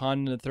penalized a ton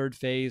in the third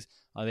phase.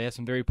 They have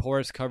some very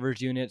porous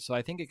coverage units, so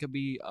I think it could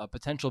be a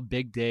potential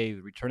big day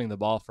returning the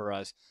ball for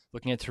us.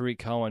 Looking at Tariq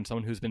Cohen,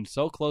 someone who's been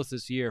so close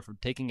this year from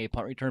taking a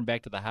punt return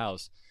back to the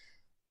house.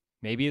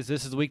 Maybe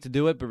this is the week to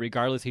do it, but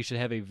regardless, he should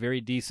have a very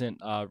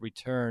decent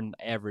return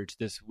average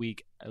this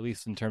week, at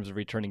least in terms of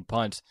returning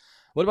punts.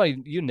 What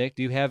about you, Nick?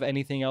 Do you have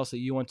anything else that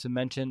you want to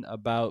mention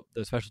about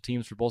the special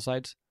teams for both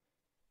sides?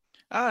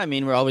 I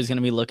mean, we're always going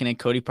to be looking at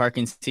Cody Park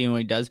and seeing what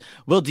he does.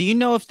 Will, do you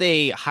know if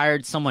they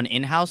hired someone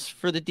in-house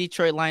for the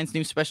Detroit Lions'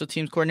 new special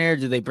teams coordinator? Or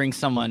do they bring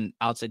someone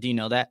outside? Do you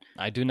know that?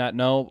 I do not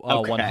know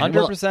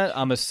 100%.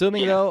 I'm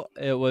assuming, though,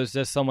 it was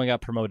just someone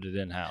got promoted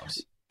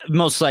in-house.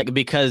 Most likely,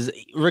 because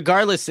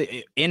regardless,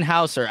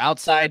 in-house or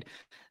outside,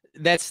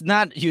 that's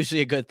not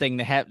usually a good thing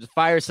to have.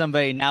 Fire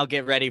somebody, now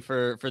get ready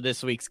for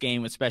this week's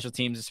game with special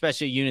teams,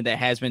 especially a unit that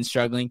has been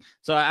struggling.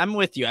 So I'm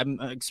with you. I'm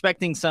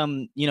expecting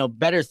some,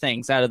 better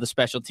things out of the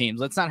special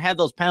teams. Let's not have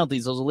those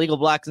penalties, those illegal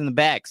blocks in the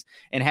backs,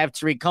 and have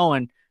Tariq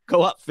Cohen go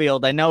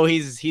upfield. I know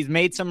he's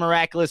made some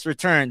miraculous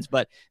returns,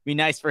 but it'd be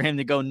nice for him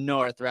to go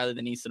north rather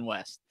than east and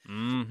west.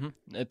 Mm-hmm.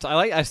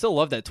 I still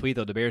love that tweet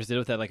though. The Bears did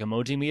with that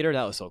emoji meter.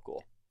 That was so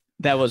cool.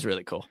 That was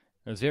really cool.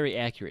 It was very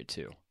accurate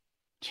too.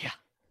 Yeah.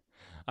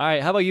 All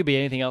right, how about you, B?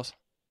 Anything else?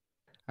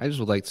 I just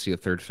would like to see a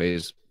third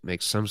phase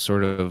make some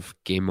sort of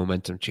game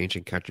momentum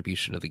changing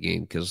contribution to the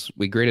game because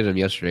we graded them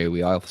yesterday.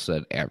 We all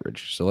said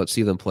average. So let's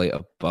see them play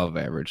above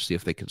average, see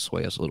if they can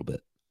sway us a little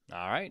bit.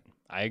 All right,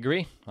 I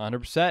agree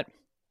 100%. All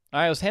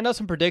right, let's hand out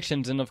some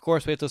predictions. And, of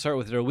course, we have to start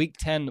with their Week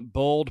 10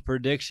 bold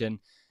prediction.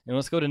 And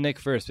let's go to Nick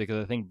first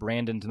because I think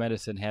Brandon's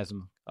medicine has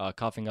him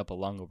coughing up a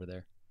lung over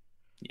there.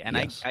 Yeah, and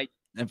yes. I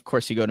of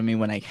course, you go to me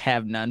when I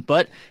have none.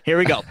 But here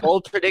we go.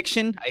 Bold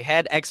prediction. I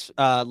had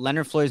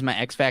Leonard Floyd as my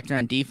X factor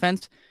on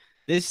defense.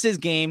 This is his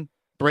game,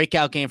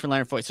 breakout game for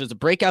Leonard Floyd. So it's a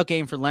breakout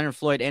game for Leonard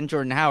Floyd and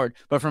Jordan Howard.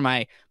 But for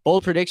my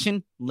bold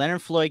prediction,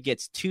 Leonard Floyd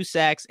gets 2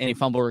 sacks and a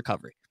fumble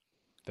recovery.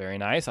 Very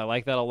nice. I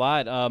like that a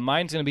lot.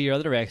 Mine's going to be your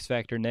other X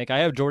factor, Nick. I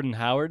have Jordan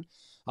Howard.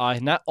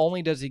 Not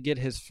only does he get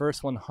his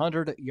first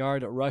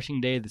 100-yard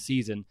rushing day of the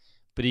season,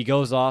 but he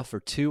goes off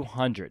for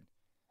 200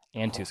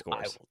 and 2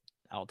 scores.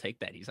 I'll take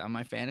that. He's on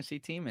my fantasy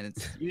team, and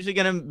it's usually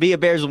going to be a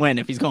Bears win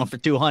if he's going for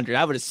 200,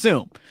 I would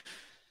assume.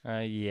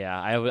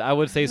 Yeah, I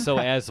would say so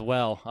as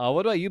well.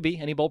 What about you, B?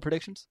 Any bold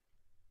predictions?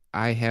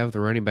 I have the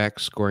running back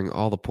scoring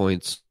all the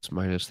points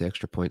minus the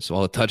extra points, so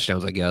all the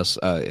touchdowns, I guess,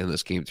 in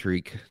this game.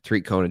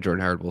 Tariq Cohen and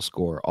Jordan Howard will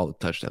score all the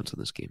touchdowns in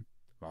this game.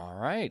 All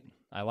right.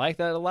 I like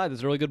that a lot.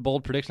 That's a really good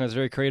bold prediction. That's a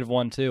very creative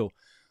one, too.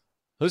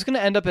 Who's going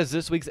to end up as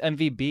this week's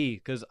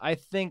MVP? Because I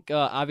think,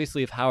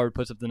 obviously, if Howard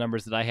puts up the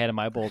numbers that I had in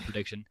my bold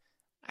prediction,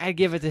 I'd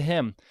give it to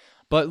him.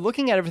 But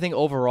looking at everything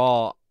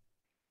overall,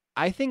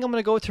 I think I'm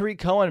going to go with Tariq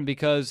Cohen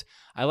because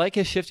I like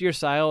his shiftier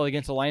style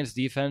against the Lions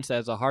defense that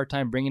has a hard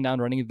time bringing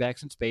down running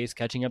backs in space,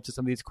 catching up to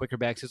some of these quicker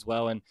backs as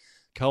well. And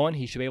Cohen,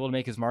 he should be able to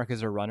make his mark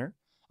as a runner.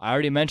 I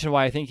already mentioned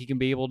why I think he can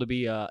be able to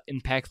be an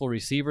impactful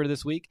receiver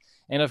this week.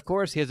 And, of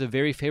course, he has a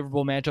very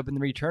favorable matchup in the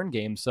return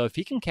game. So if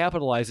he can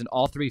capitalize in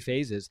all three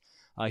phases,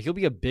 he'll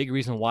be a big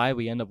reason why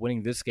we end up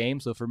winning this game.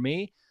 So for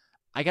me,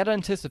 I got to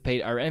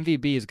anticipate our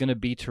MVP is going to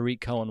be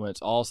Tariq Cohen when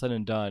it's all said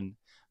and done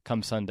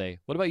come Sunday.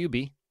 What about you,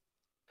 B?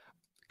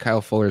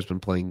 Kyle Fuller has been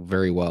playing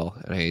very well,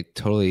 and I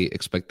totally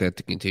expect that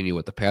to continue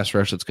with the pass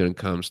rush that's going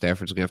to come.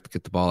 Stafford's going to have to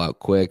get the ball out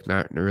quick,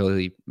 not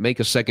really make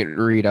a second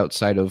read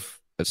outside of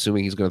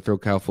assuming he's going to throw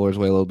Kyle Fuller's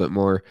way a little bit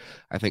more.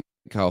 I think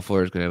Kyle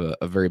Fuller is going to have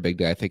a very big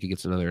day. I think he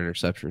gets another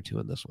interception or two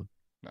in this one.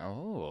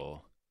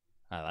 Oh,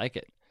 I like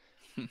it.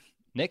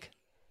 Nick?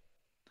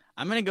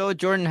 I'm going to go with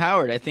Jordan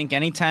Howard. I think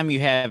anytime you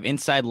have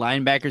inside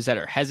linebackers that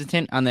are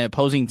hesitant on the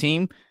opposing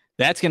team,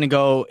 that's going to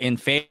go in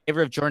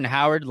favor of Jordan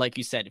Howard. Like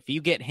you said, if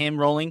you get him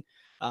rolling,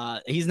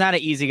 he's not an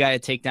easy guy to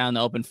take down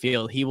the open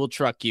field. He will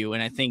truck you.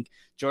 And I think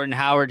Jordan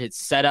Howard is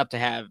set up to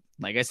have,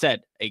 like I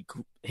said,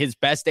 his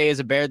best day as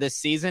a Bear this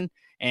season.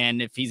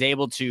 And if he's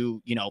able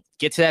to,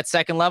 get to that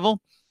second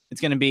level, it's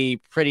going to be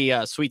pretty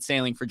sweet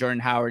sailing for Jordan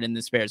Howard in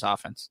this Bears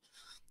offense.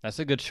 That's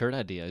a good shirt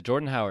idea.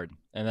 Jordan Howard.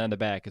 And then on the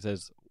back, it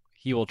says,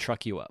 he will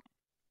truck you up.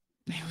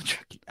 He will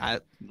truck you.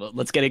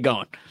 Let's get it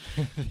going.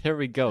 There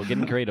we go.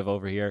 Getting creative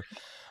over here.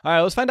 All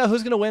right, let's find out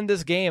who's going to win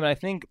this game. And I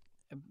think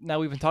now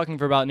we've been talking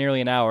for about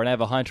nearly an hour, and I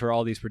have a hunch where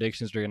all these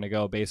predictions are going to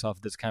go based off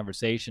of this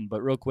conversation.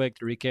 But real quick,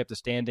 to recap the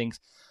standings,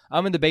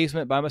 I'm in the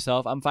basement by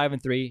myself. I'm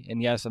 5-3,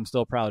 and yes, I'm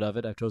still proud of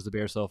it. I've chose the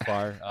Bears so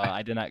far.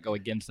 I did not go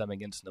against them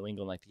against New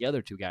England like the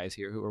other two guys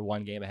here who were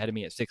one game ahead of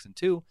me at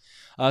 6-2.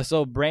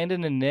 So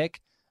Brandon and Nick,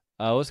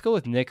 let's go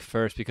with Nick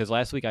first because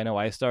last week I know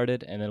I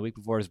started, and then the week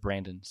before is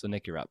Brandon. So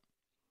Nick, you're up.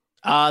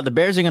 The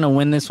Bears are going to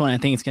win this one. I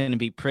think it's going to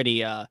be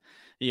pretty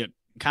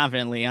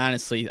confidently,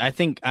 honestly. I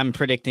think I'm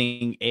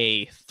predicting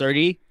a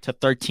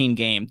 30-13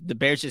 game. The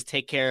Bears just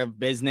take care of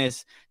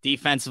business.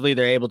 Defensively,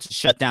 they're able to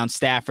shut down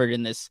Stafford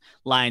in this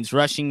Lions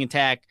rushing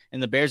attack,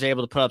 and the Bears are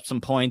able to put up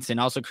some points and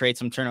also create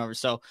some turnovers.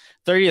 So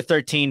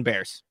 30-13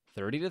 Bears.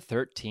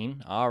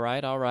 30-13. All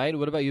right.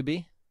 What about you,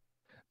 B?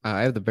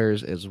 I have the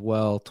Bears as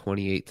well,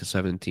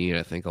 28-17.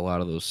 I think a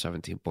lot of those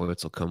 17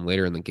 points will come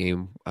later in the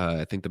game.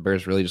 I think the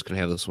Bears really just going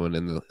to have this one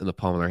in the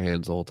palm of their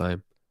hands the whole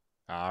time.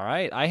 All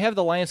right. I have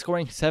the Lions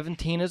scoring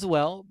 17 as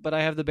well, but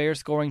I have the Bears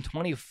scoring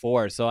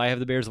 24. So I have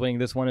the Bears winning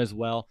this one as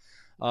well.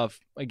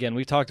 Again,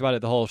 we've talked about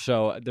it the whole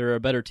show. They're a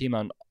better team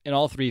in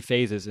all three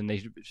phases, and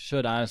they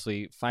should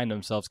honestly find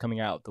themselves coming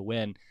out with the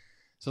win.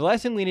 So the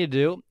last thing we need to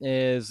do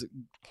is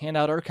hand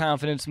out our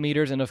confidence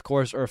meters and, of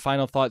course, our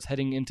final thoughts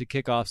heading into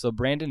kickoff. So,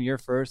 Brandon, you're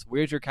first.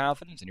 Where's your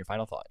confidence and your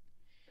final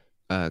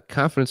thought?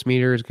 Confidence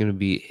meter is going to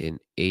be an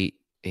 8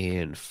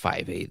 and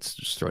 5/8.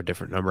 Just throw a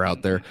different number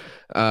out there.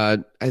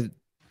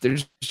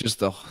 There's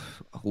just a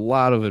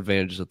lot of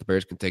advantages that the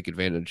Bears can take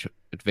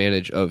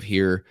advantage of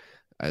here.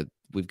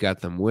 We've got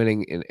them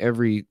winning in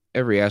every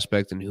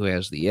aspect and who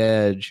has the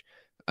edge.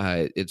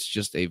 It's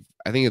just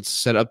I think it's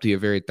set up to be a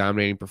very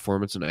dominating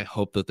performance, and I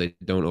hope that they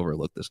don't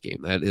overlook this game.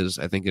 That is,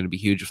 I think, going to be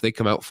huge. If they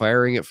come out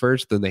firing at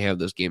first, then they have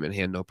this game in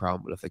hand, no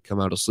problem. But if they come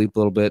out asleep a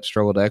little bit,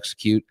 struggle to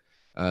execute,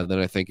 then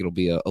I think it'll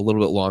be a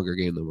little bit longer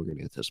game than we're going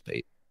to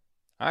anticipate.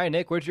 All right,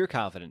 Nick, where's your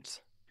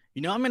confidence?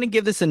 I'm going to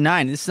give this a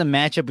 9. This is a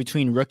matchup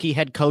between rookie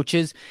head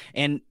coaches,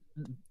 and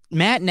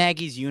Matt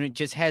Nagy's unit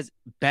just has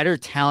better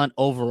talent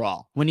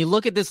overall. When you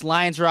look at this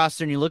Lions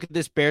roster and you look at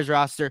this Bears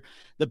roster,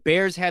 the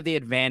Bears have the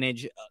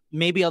advantage,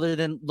 maybe other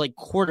than like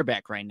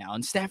quarterback right now.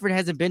 And Stafford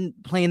hasn't been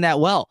playing that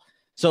well.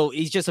 So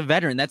he's just a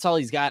veteran. That's all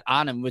he's got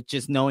on him with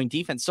just knowing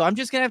defense. So I'm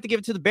just going to have to give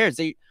it to the Bears.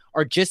 They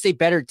are just a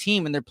better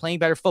team and they're playing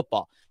better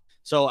football.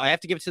 So I have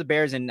to give it to the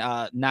Bears, and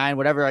 9,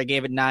 whatever I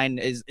gave it 9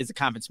 is a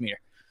confidence meter.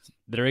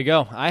 There we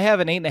go. I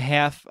have an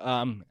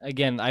 8.5.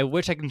 Again, I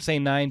wish I can say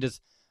 9.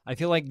 I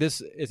feel like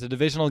this is a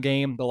divisional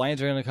game. The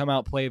Lions are going to come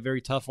out, play a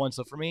very tough one.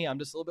 So for me, I'm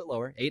just a little bit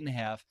lower,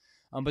 8.5.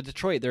 But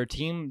Detroit, they're a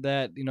team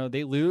that,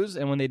 they lose.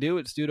 And when they do,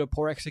 it's due to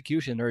poor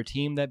execution. They're a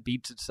team that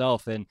beats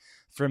itself. And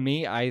for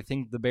me, I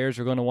think the Bears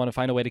are going to want to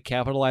find a way to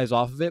capitalize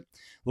off of it.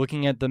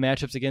 Looking at the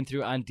matchups again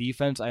on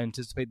defense, I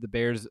anticipate the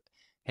Bears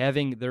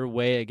having their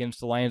way against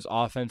the Lions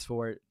offense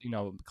for,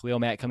 Khalil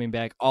Mack coming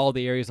back, all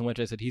the areas in which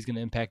I said he's going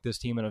to impact this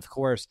team. And of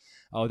course,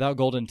 without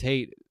Golden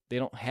Tate, they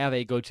don't have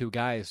a go-to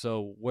guy.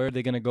 So where are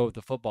they going to go with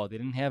the football? They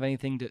didn't have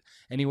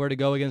anywhere to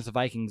go against the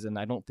Vikings, and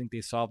I don't think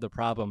they solved the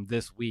problem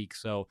this week.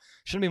 So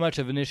shouldn't be much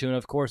of an issue. And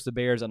of course, the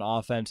Bears on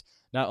offense,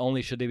 not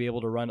only should they be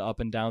able to run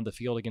up and down the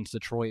field against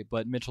Detroit,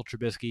 but Mitchell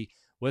Trubisky,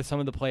 with some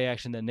of the play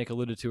action that Nick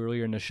alluded to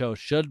earlier in the show,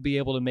 should be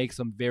able to make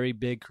some very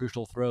big,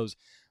 crucial throws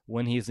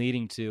when he's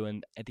needing to.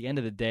 And at the end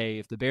of the day,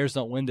 if the Bears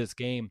don't win this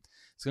game,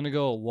 it's going to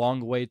go a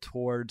long way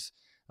towards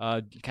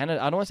I don't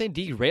want to say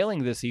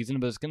derailing this season,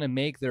 but it's going to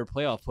make their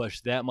playoff push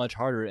that much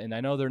harder. And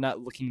I know they're not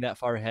looking that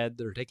far ahead.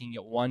 They're taking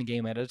it one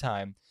game at a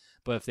time.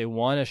 But if they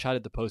want a shot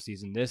at the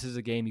postseason, this is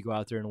a game you go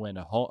out there and win.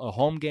 A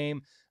home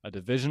game, a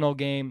divisional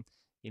game.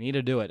 You need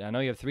to do it. I know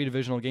you have 3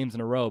 divisional games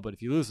in a row, but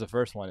if you lose the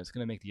first one, it's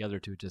going to make the other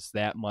 2 just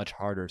that much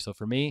harder. So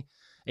for me,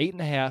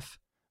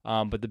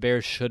 8.5, but the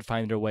Bears should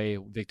find their way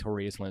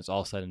victorious when it's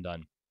all said and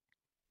done.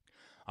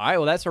 All right,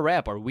 well, that's a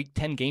wrap. Our Week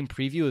 10 game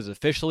preview is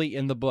officially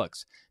in the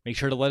books. Make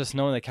sure to let us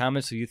know in the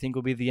comments who you think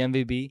will be the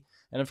MVP,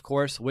 and of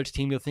course, which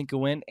team you'll think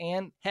will win.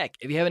 And heck,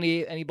 if you have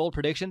any bold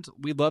predictions,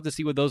 we'd love to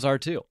see what those are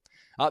too.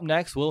 Up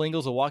next, Will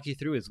Ingles will walk you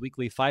through his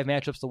weekly 5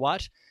 matchups to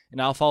watch,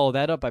 and I'll follow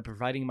that up by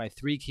providing my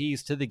 3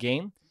 keys to the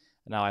game.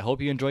 Now, I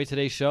hope you enjoyed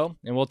today's show,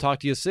 and we'll talk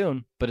to you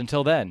soon. But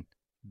until then,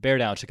 bear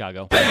down,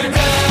 Chicago. Bear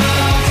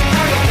down!